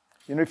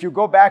 You know, if you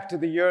go back to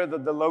the year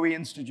that the Lowy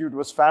Institute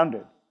was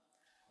founded,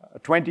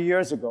 20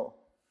 years ago,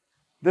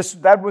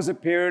 that was a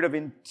period of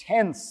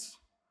intense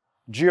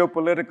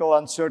geopolitical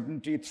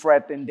uncertainty,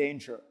 threat, and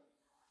danger.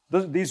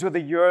 These were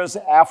the years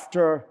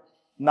after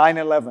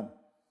 9/11,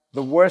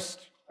 the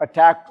worst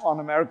attack on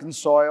American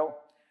soil,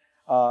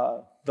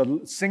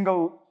 the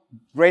single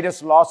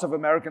greatest loss of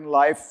American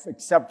life,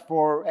 except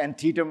for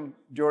Antietam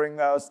during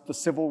the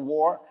Civil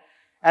War,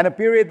 and a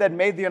period that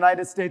made the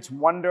United States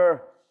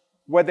wonder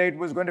whether it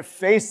was going to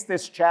face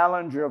this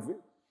challenge of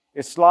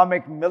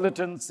Islamic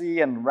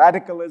militancy and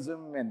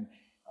radicalism and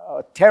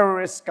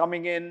terrorists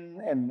coming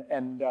in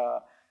and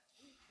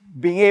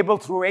being able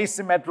through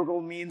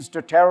asymmetrical means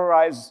to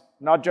terrorize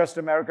not just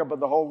America but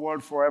the whole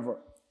world forever.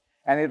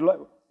 And it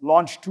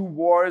launched 2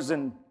 wars,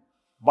 and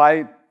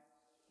by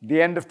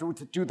the end of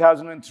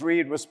 2003,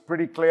 it was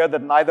pretty clear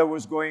that neither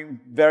was going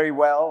very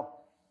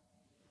well.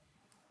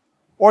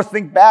 Or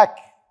think back,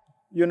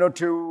 you know,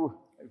 to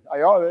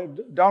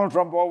Donald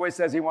Trump always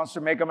says he wants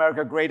to make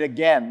America great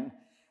again,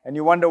 and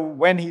you wonder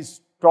when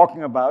he's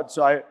talking about.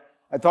 So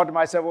I thought to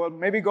myself, well,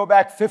 maybe go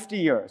back 50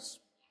 years.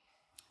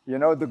 You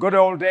know, the good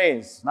old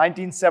days,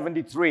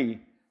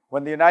 1973,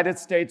 when the United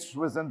States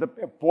was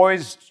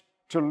poised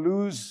to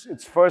lose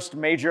its first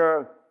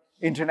major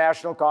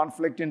international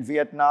conflict in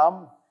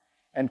Vietnam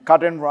and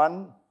cut and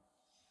run,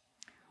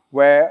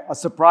 where a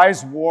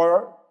surprise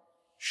war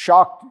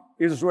shocked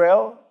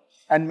Israel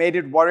and made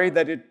it worry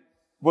that it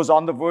was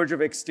on the verge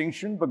of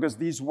extinction, because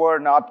these were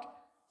not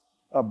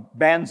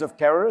bands of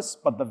terrorists,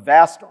 but the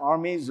vast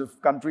armies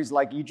of countries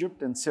like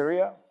Egypt and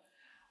Syria.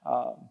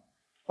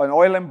 An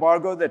oil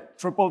embargo that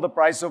tripled the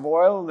price of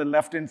oil, that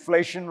left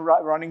inflation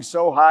running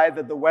so high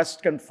that the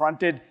West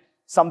confronted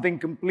something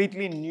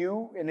completely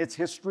new in its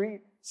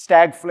history,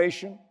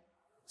 stagflation,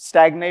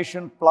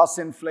 stagnation plus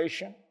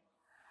inflation.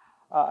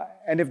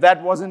 And if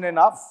that wasn't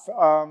enough,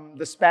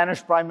 the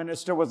Spanish Prime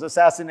Minister was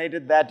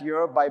assassinated that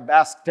year by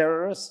Basque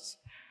terrorists.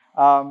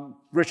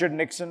 Richard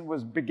Nixon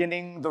was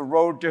beginning the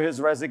road to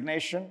his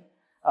resignation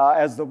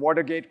as the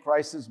Watergate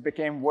crisis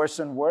became worse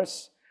and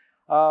worse.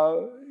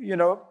 You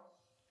know,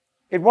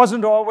 it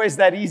wasn't always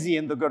that easy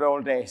in the good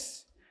old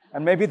days.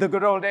 And maybe the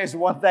good old days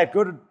weren't that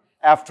good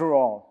after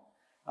all.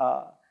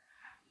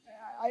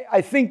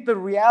 I think the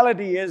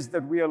reality is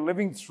that we are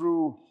living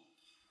through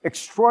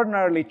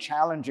extraordinarily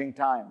challenging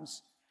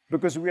times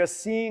because we are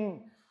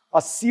seeing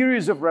a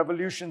series of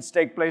revolutions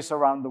take place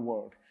around the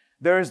world.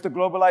 There is the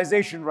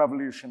globalization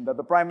revolution that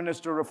the Prime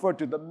Minister referred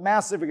to, the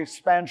massive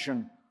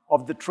expansion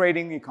of the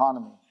trading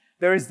economy.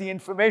 There is the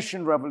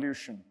information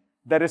revolution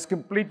that has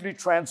completely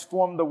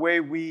transformed the way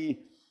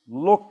we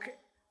look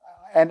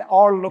and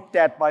are looked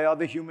at by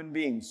other human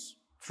beings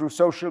through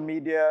social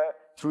media,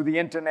 through the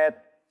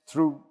internet,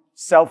 through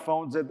cell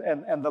phones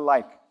and the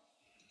like.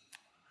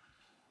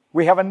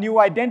 We have a new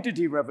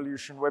identity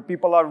revolution where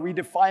people are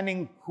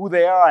redefining who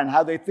they are and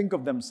how they think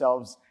of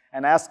themselves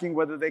and asking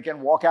whether they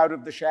can walk out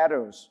of the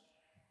shadows.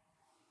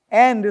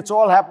 And it's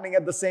all happening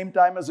at the same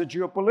time as a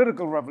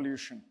geopolitical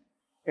revolution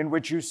in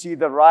which you see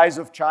the rise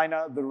of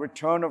China, the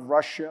return of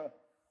Russia,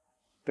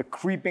 the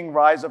creeping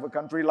rise of a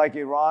country like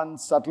Iran,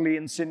 subtly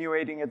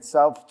insinuating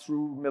itself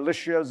through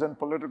militias and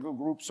political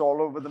groups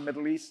all over the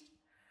Middle East.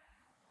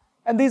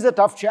 And these are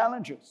tough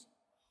challenges.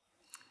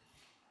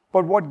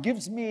 But what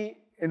gives me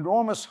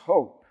enormous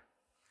hope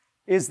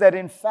is that,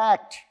 in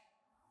fact,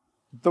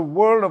 the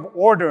world of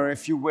order,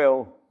 if you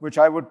will, which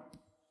I would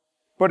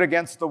put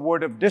against the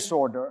word of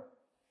disorder,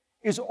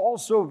 is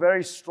also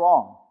very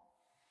strong.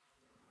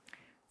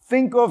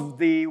 Think of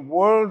the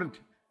world,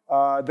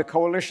 the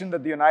coalition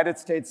that the United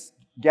States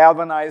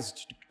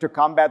galvanized to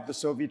combat the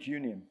Soviet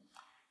Union.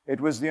 It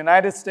was the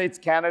United States,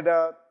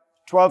 Canada,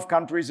 12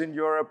 countries in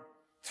Europe,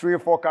 3 or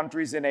 4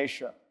 countries in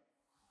Asia.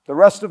 The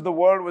rest of the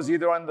world was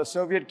either on the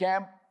Soviet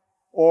camp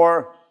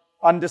or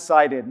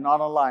undecided,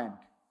 non-aligned.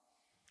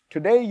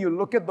 Today, you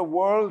look at the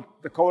world,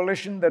 the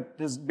coalition that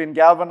has been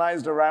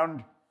galvanized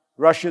around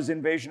Russia's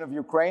invasion of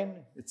Ukraine,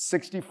 it's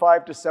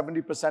 65 to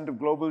 70% of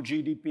global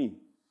GDP.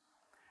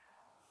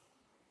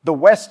 The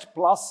West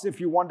plus, if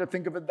you want to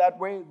think of it that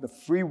way, the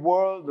free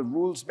world, the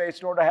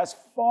rules-based order, has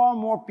far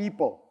more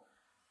people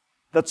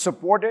that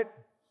support it,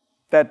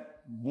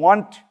 that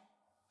want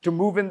to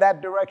move in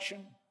that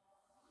direction,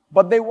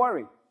 but they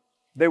worry.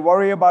 They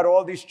worry about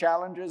all these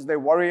challenges, they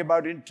worry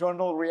about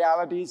internal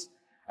realities,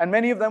 and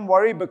many of them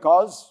worry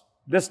because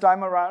this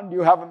time around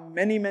you have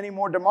many, many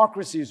more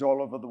democracies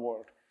all over the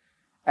world.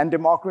 And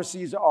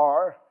democracies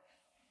are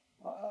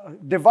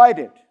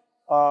divided,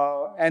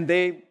 and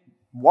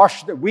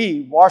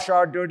we wash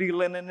our dirty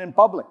linen in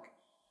public.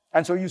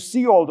 And so you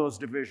see all those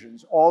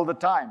divisions all the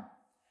time.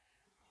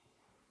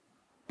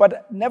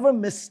 But never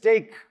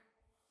mistake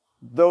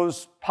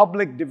those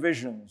public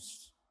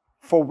divisions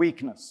for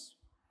weakness.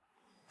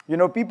 You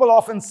know, people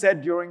often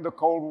said during the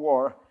Cold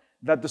War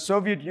that the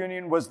Soviet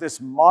Union was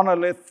this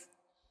monolith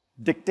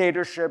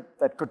dictatorship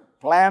that could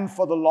plan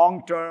for the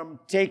long term,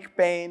 take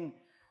pain,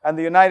 and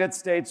the United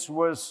States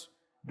was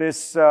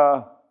this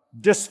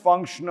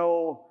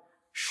dysfunctional,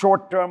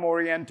 short-term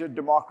oriented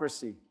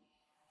democracy.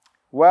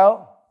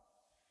 Well,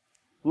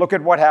 look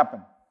at what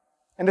happened.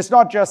 And it's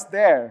not just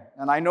there.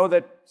 And I know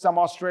that some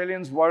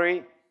Australians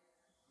worry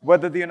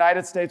whether the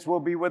United States will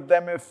be with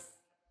them if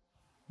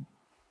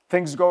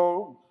things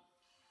go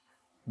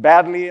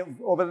badly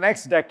over the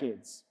next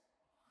decades.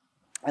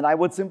 And I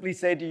would simply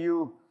say to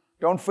you,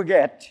 don't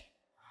forget,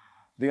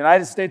 the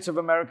United States of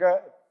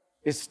America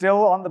is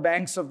still on the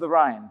banks of the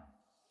Rhine.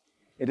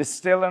 It is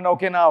still in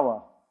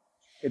Okinawa.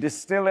 It is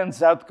still in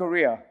South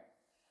Korea.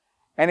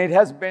 And it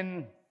has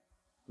been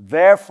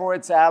there for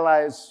its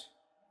allies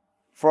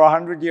for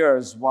 100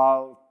 years,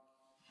 while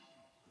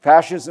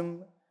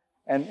fascism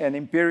and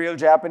imperial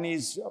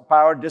Japanese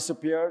power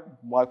disappeared,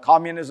 while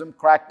communism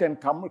cracked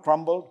and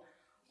crumbled,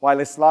 while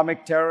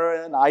Islamic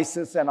terror and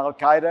ISIS and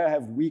Al-Qaeda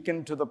have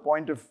weakened to the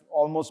point of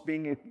almost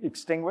being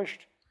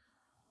extinguished.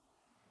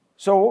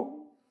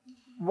 So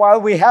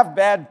while we have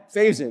bad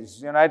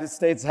phases, the United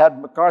States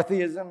had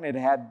McCarthyism, it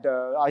had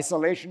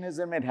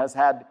isolationism, it has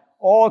had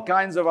all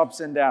kinds of ups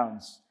and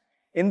downs.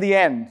 In the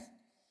end,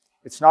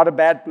 it's not a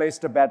bad place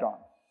to bet on.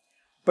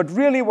 But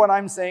really what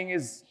I'm saying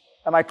is,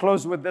 and I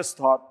close with this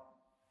thought,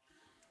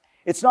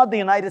 it's not the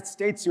United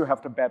States you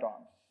have to bet on.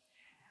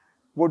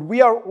 What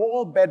we are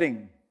all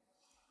betting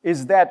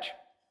is that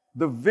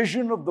the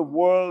vision of the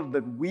world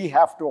that we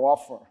have to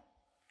offer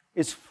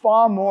is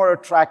far more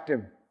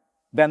attractive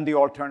than the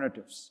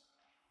alternatives.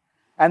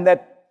 And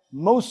that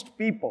most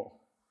people,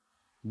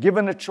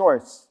 given a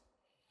choice,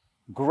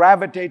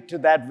 gravitate to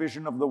that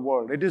vision of the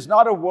world. It is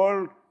not a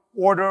world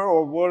order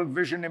or world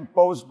vision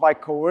imposed by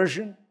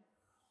coercion,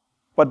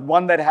 but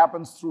one that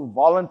happens through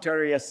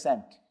voluntary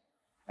assent.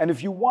 And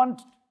if you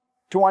want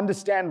to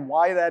understand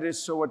why that is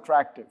so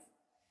attractive,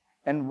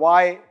 and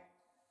why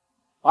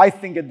I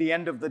think at the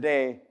end of the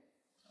day,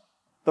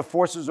 the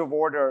forces of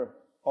order,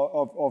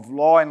 of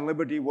law and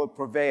liberty will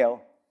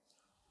prevail,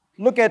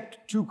 look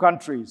at two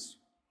countries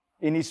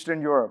in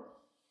Eastern Europe,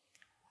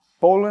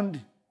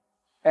 Poland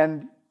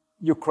and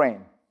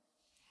Ukraine.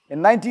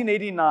 In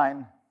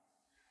 1989,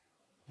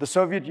 the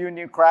Soviet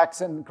Union cracks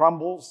and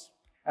crumbles,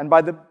 and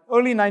by the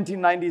early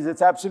 1990s,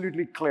 it's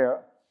absolutely clear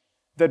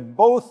that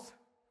both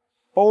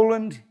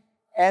Poland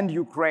and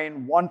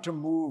Ukraine want to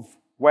move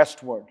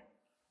westward.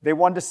 They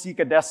want to seek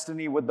a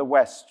destiny with the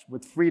West,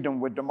 with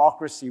freedom, with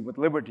democracy, with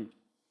liberty.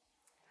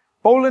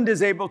 Poland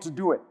is able to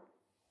do it,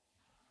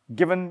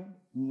 given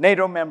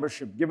NATO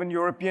membership, given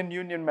European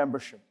Union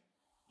membership.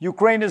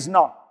 Ukraine is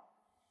not,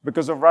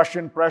 because of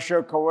Russian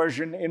pressure,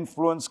 coercion,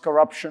 influence,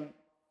 corruption.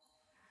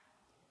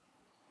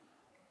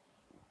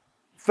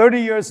 30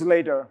 years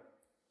later,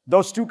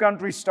 those two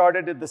countries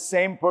started at the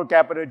same per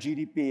capita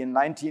GDP in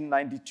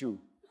 1992.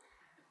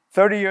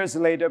 30 years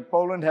later,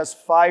 Poland has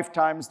 5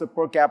 times the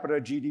per capita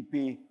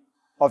GDP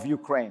of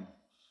Ukraine.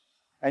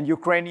 And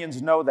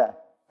Ukrainians know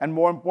that. And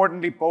more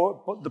importantly,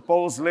 the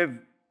Poles live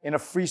in a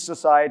free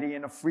society,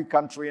 in a free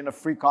country, in a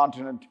free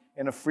continent,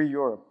 in a free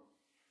Europe.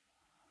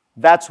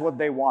 That's what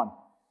they want.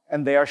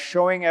 And they are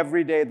showing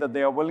every day that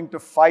they are willing to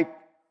fight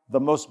the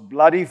most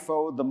bloody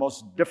foe, the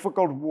most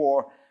difficult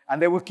war,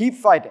 and they will keep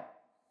fighting.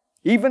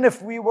 Even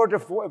if we were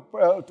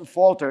to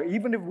falter,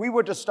 even if we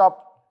were to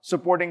stop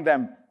supporting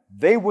them,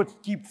 they would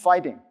keep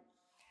fighting.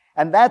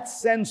 And that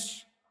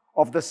sense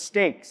of the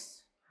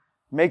stakes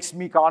makes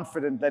me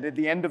confident that at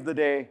the end of the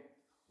day,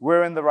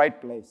 we're in the right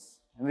place.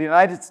 And the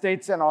United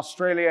States and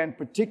Australia in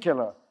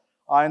particular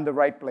are in the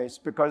right place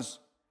because,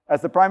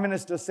 as the Prime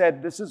Minister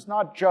said, this is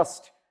not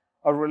just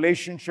a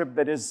relationship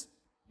that is,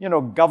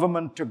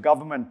 government to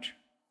government.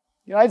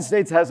 The United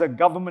States has a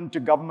government to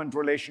government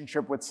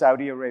relationship with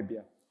Saudi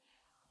Arabia.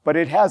 But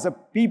it has a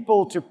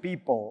people to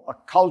people, a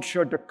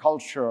culture to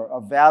culture, a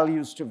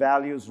values to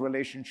values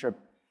relationship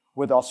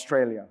with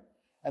Australia.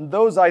 And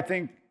those, I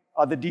think,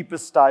 are the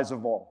deepest ties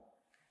of all.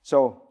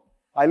 So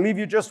I leave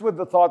you just with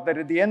the thought that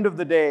at the end of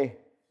the day,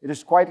 it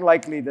is quite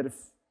likely that if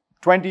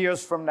 20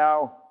 years from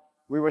now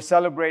we were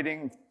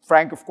celebrating,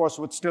 Frank, of course,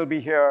 would still be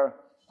here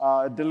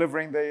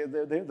delivering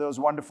those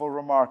wonderful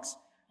remarks,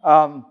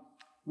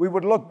 we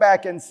would look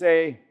back and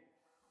say,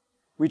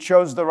 we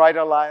chose the right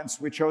alliance,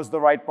 we chose the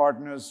right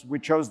partners, we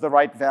chose the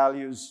right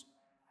values,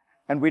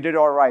 and we did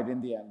all right in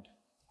the end.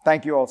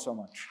 Thank you all so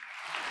much.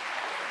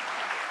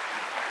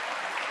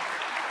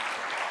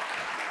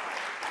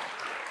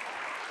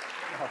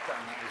 Well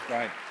done, that was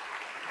great.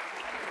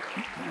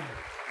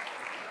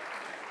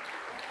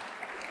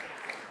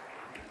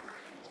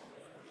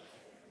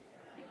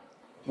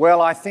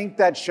 Well, I think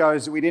that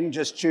shows that we didn't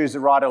just choose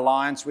the right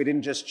alliance, we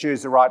didn't just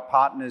choose the right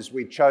partners,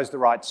 we chose the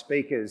right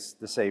speakers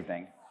this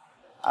evening.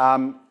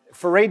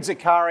 Fareed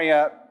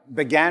Zakaria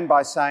began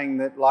by saying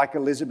that, like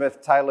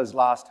Elizabeth Taylor's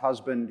last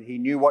husband, he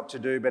knew what to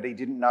do, but he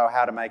didn't know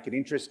how to make it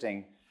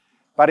interesting.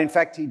 But in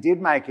fact, he did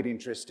make it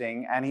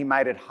interesting, and he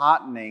made it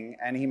heartening,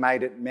 and he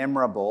made it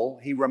memorable.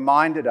 He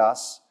reminded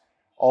us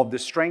of the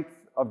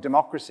strength of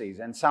democracies.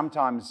 And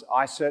sometimes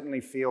I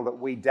certainly feel that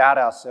we doubt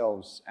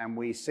ourselves and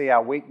we see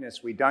our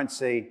weakness. We don't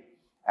see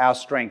our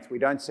strength. We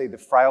don't see the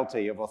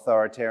frailty of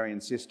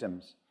authoritarian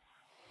systems.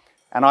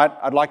 And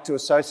I'd like to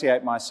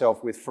associate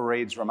myself with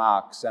Fareed's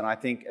remarks. And I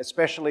think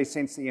especially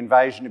since the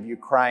invasion of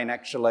Ukraine,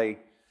 actually,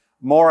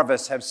 more of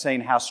us have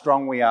seen how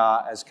strong we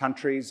are as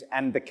countries,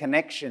 and the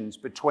connections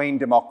between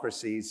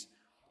democracies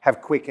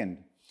have quickened.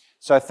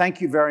 So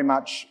thank you very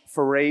much,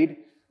 Fareed.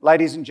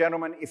 Ladies and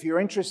gentlemen, if you're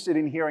interested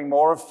in hearing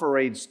more of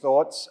Fareed's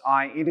thoughts,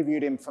 I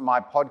interviewed him for my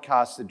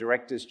podcast, The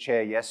Director's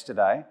Chair,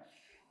 yesterday.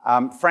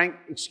 Frank,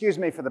 excuse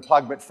me for the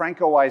plug, but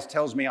Frank always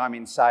tells me I'm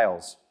in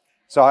sales.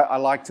 So I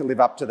like to live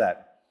up to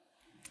that.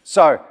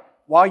 So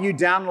while you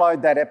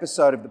download that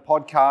episode of the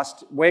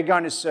podcast, we're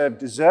going to serve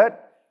dessert,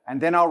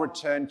 and then I'll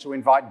return to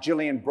invite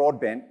Gillian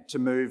Broadbent to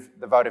move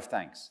the vote of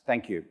thanks.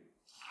 Thank you.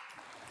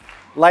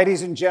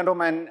 Ladies and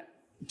gentlemen,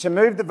 to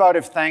move the vote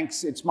of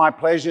thanks, it's my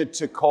pleasure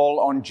to call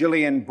on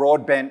Gillian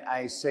Broadbent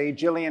AC.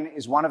 Gillian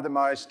is one of the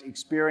most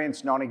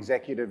experienced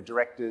non-executive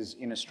directors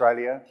in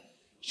Australia.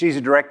 She's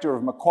a director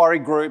of Macquarie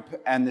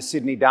Group and the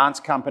Sydney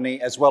Dance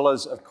Company, as well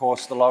as, of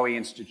course, the Lowy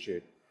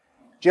Institute.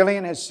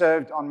 Gillian has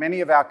served on many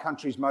of our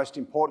country's most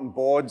important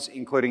boards,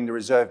 including the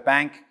Reserve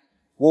Bank,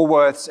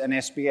 Woolworths and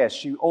SBS.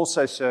 She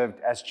also served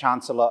as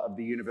Chancellor of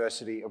the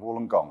University of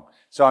Wollongong.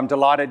 So I'm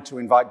delighted to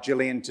invite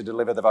Gillian to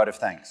deliver the vote of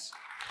thanks.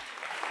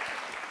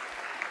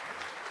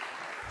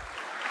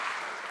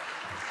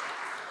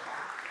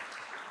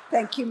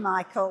 Thank you,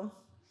 Michael.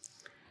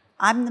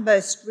 I'm the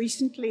most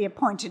recently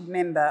appointed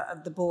member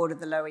of the board of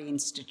the Lowy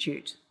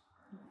Institute.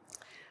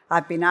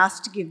 I've been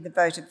asked to give the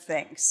vote of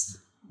thanks.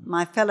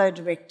 My fellow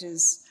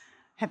directors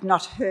have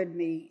not heard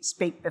me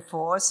speak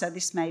before, so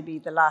this may be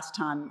the last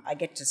time I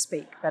get to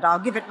speak, but I'll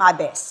give it my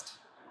best.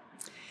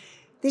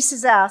 This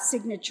is our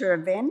signature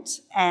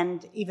event,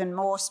 and even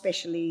more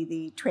specially,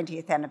 the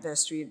 20th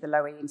anniversary of the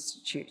Lowy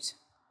Institute.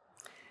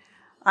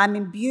 I'm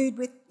imbued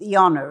with the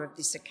honour of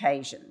this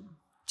occasion,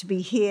 to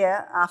be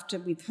here after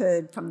we've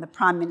heard from the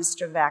Prime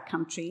Minister of our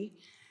country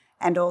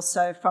and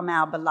also from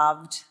our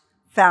beloved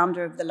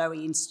founder of the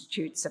Lowy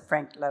Institute, Sir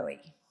Frank Lowy.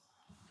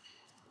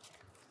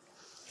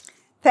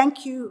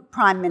 Thank you,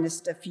 Prime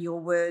Minister, for your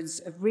words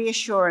of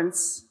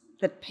reassurance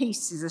that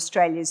peace is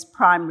Australia's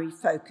primary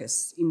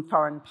focus in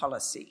foreign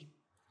policy.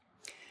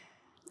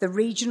 The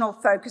regional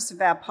focus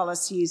of our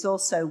policy is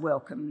also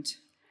welcomed,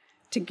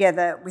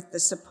 together with the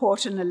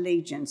support and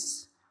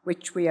allegiance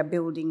which we are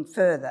building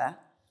further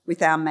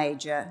with our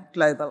major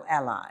global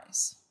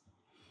allies.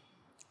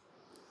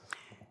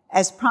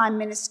 As Prime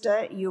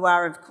Minister, you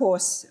are, of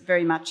course,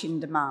 very much in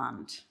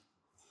demand.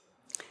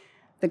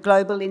 The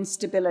global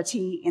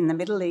instability in the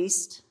Middle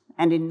East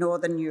and in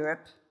Northern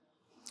Europe,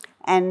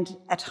 and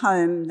at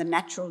home, the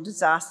natural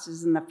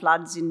disasters and the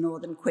floods in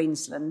northern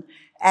Queensland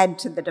add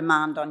to the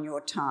demand on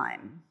your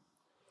time.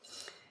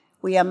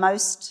 We are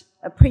most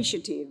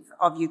appreciative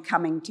of you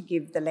coming to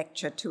give the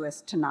lecture to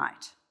us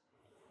tonight.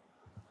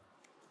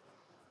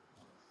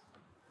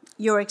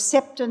 Your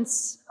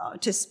acceptance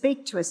to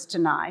speak to us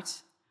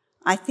tonight,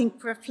 I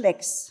think,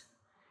 reflects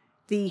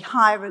the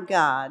high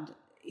regard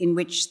in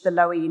which the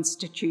Lowy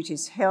Institute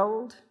is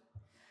held,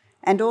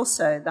 and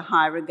also the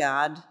high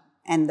regard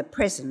and the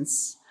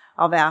presence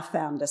of our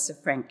founder, Sir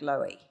Frank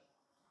Lowy.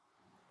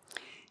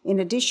 In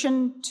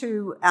addition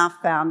to our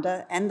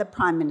founder and the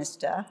Prime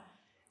Minister,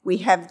 we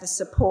have the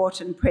support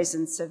and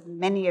presence of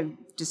many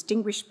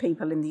distinguished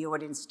people in the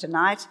audience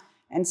tonight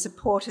and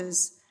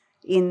supporters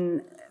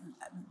in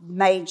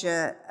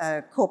major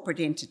corporate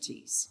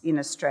entities in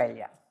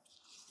Australia.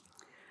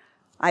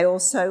 I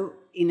also,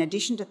 in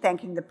addition to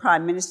thanking the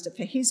Prime Minister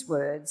for his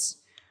words,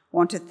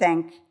 want to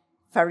thank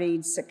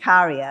Fareed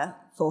Zakaria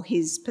for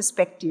his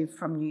perspective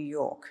from New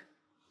York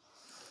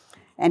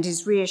and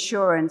his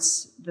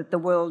reassurance that the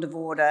world of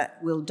order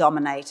will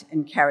dominate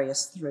and carry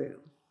us through.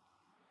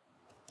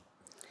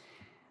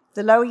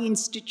 The Lowy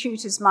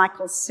Institute, as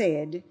Michael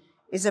said,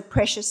 is a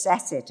precious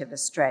asset of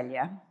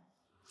Australia,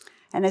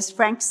 and as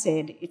Frank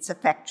said, it's a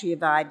factory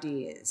of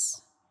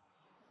ideas.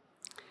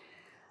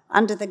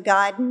 Under the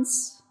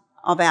guidance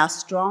of our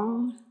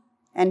strong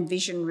and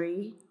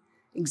visionary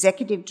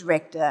Executive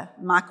Director,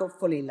 Michael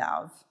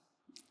Fullilove,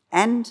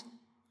 and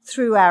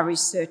through our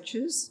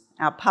researchers,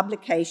 our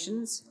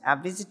publications, our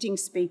visiting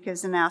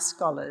speakers and our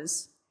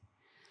scholars,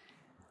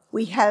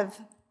 we have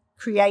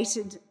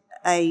created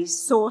a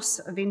source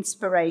of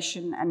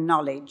inspiration and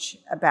knowledge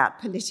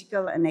about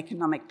political and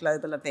economic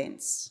global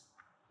events.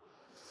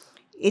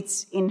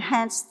 It's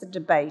enhanced the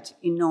debate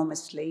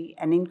enormously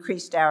and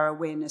increased our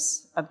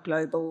awareness of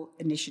global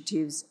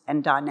initiatives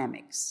and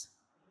dynamics.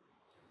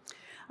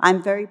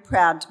 I'm very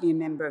proud to be a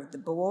member of the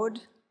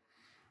board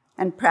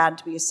and proud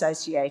to be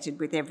associated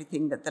with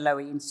everything that the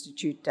Lowy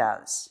Institute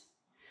does.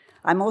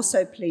 I'm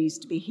also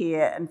pleased to be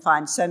here and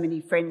find so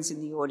many friends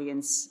in the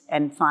audience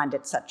and find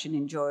it such an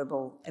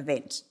enjoyable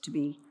event to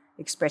be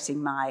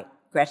expressing my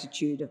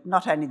gratitude of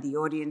not only the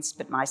audience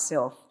but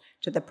myself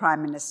to the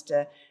Prime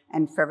Minister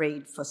and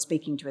Fareed for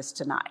speaking to us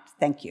tonight.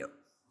 Thank you.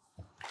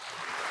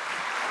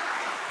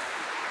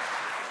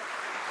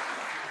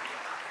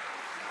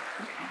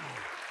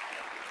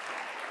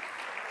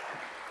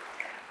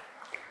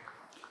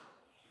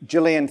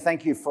 Gillian,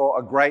 thank you for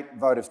a great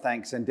vote of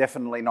thanks, and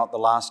definitely not the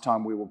last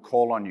time we will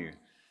call on you.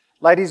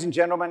 Ladies and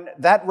gentlemen,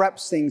 that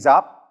wraps things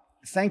up.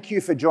 Thank you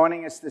for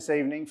joining us this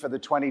evening for the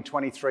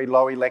 2023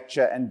 Lowy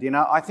Lecture and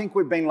Dinner. I think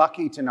we've been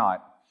lucky tonight.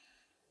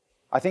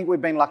 I think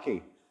we've been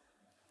lucky.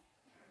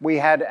 We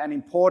had an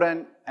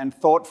important and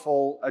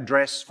thoughtful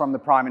address from the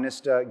Prime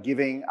Minister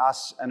giving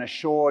us an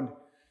assured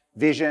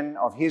vision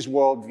of his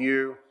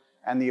worldview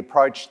and the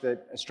approach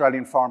that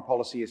Australian foreign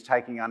policy is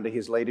taking under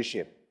his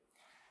leadership.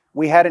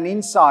 We had an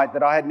insight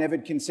that I had never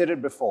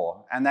considered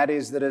before, and that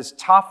is that as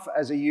tough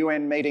as a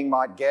UN meeting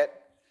might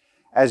get,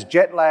 as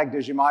jet-lagged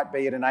as you might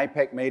be at an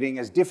APEC meeting,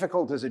 as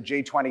difficult as a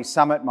G20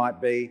 summit might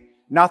be,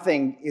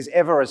 nothing is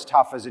ever as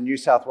tough as a New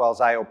South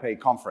Wales ALP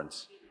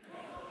conference.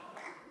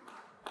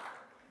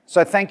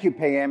 So thank you,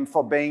 PM,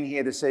 for being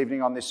here this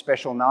evening on this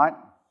special night.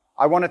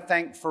 I want to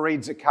thank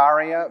Fareed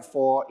Zakaria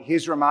for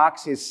his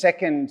remarks, his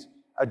second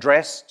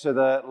address to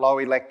the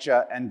Lowy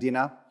Lecture and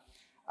Dinner,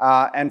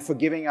 and for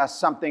giving us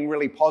something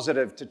really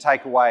positive to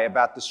take away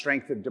about the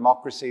strength of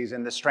democracies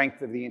and the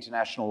strength of the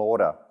international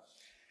order.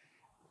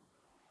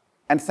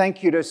 And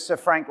thank you to Sir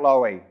Frank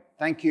Lowy.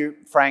 Thank you,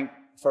 Frank,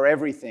 for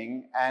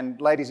everything.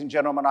 And ladies and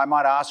gentlemen, I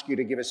might ask you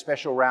to give a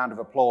special round of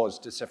applause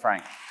to Sir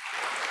Frank.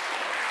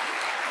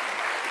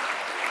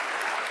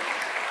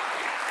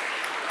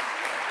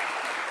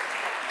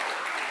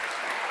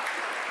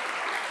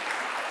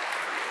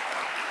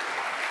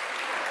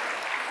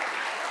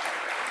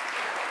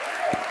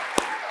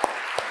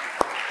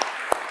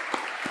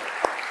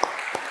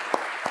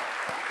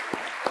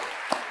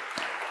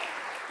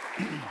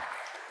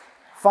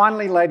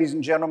 Finally, ladies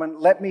and gentlemen,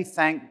 let me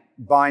thank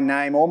by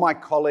name all my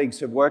colleagues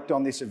who have worked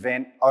on this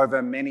event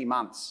over many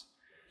months.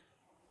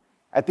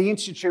 At the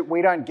Institute,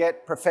 we don't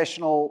get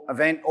professional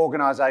event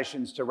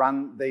organisations to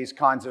run these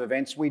kinds of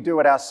events. We do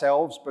it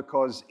ourselves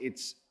because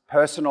it's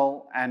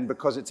personal and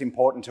because it's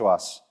important to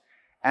us.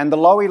 And the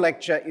Lowy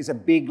Lecture is a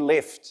big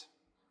lift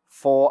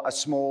for a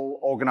small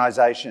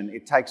organisation.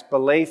 It takes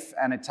belief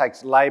and it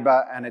takes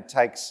labour and it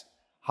takes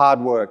hard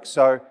work.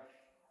 So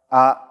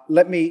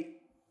let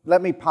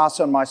me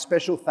pass on my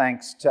special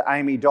thanks to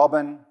Amy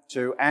Dobbin,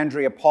 to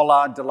Andrea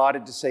Pollard,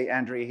 delighted to see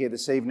Andrea here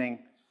this evening,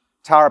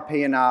 Tara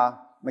Pienaar,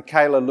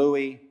 Michaela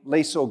Louie,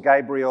 Lisa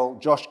Gabriel,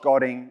 Josh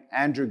Godding,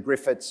 Andrew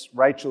Griffiths,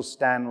 Rachel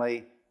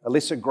Stanley,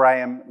 Alyssa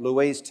Graham,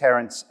 Louise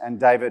Terrence, and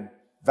David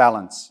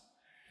Valance.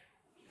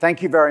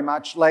 Thank you very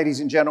much, ladies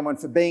and gentlemen,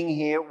 for being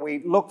here.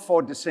 We look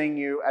forward to seeing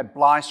you at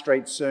Bligh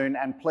Street soon,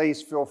 and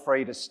please feel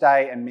free to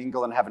stay and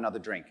mingle and have another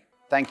drink.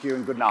 Thank you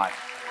and good night.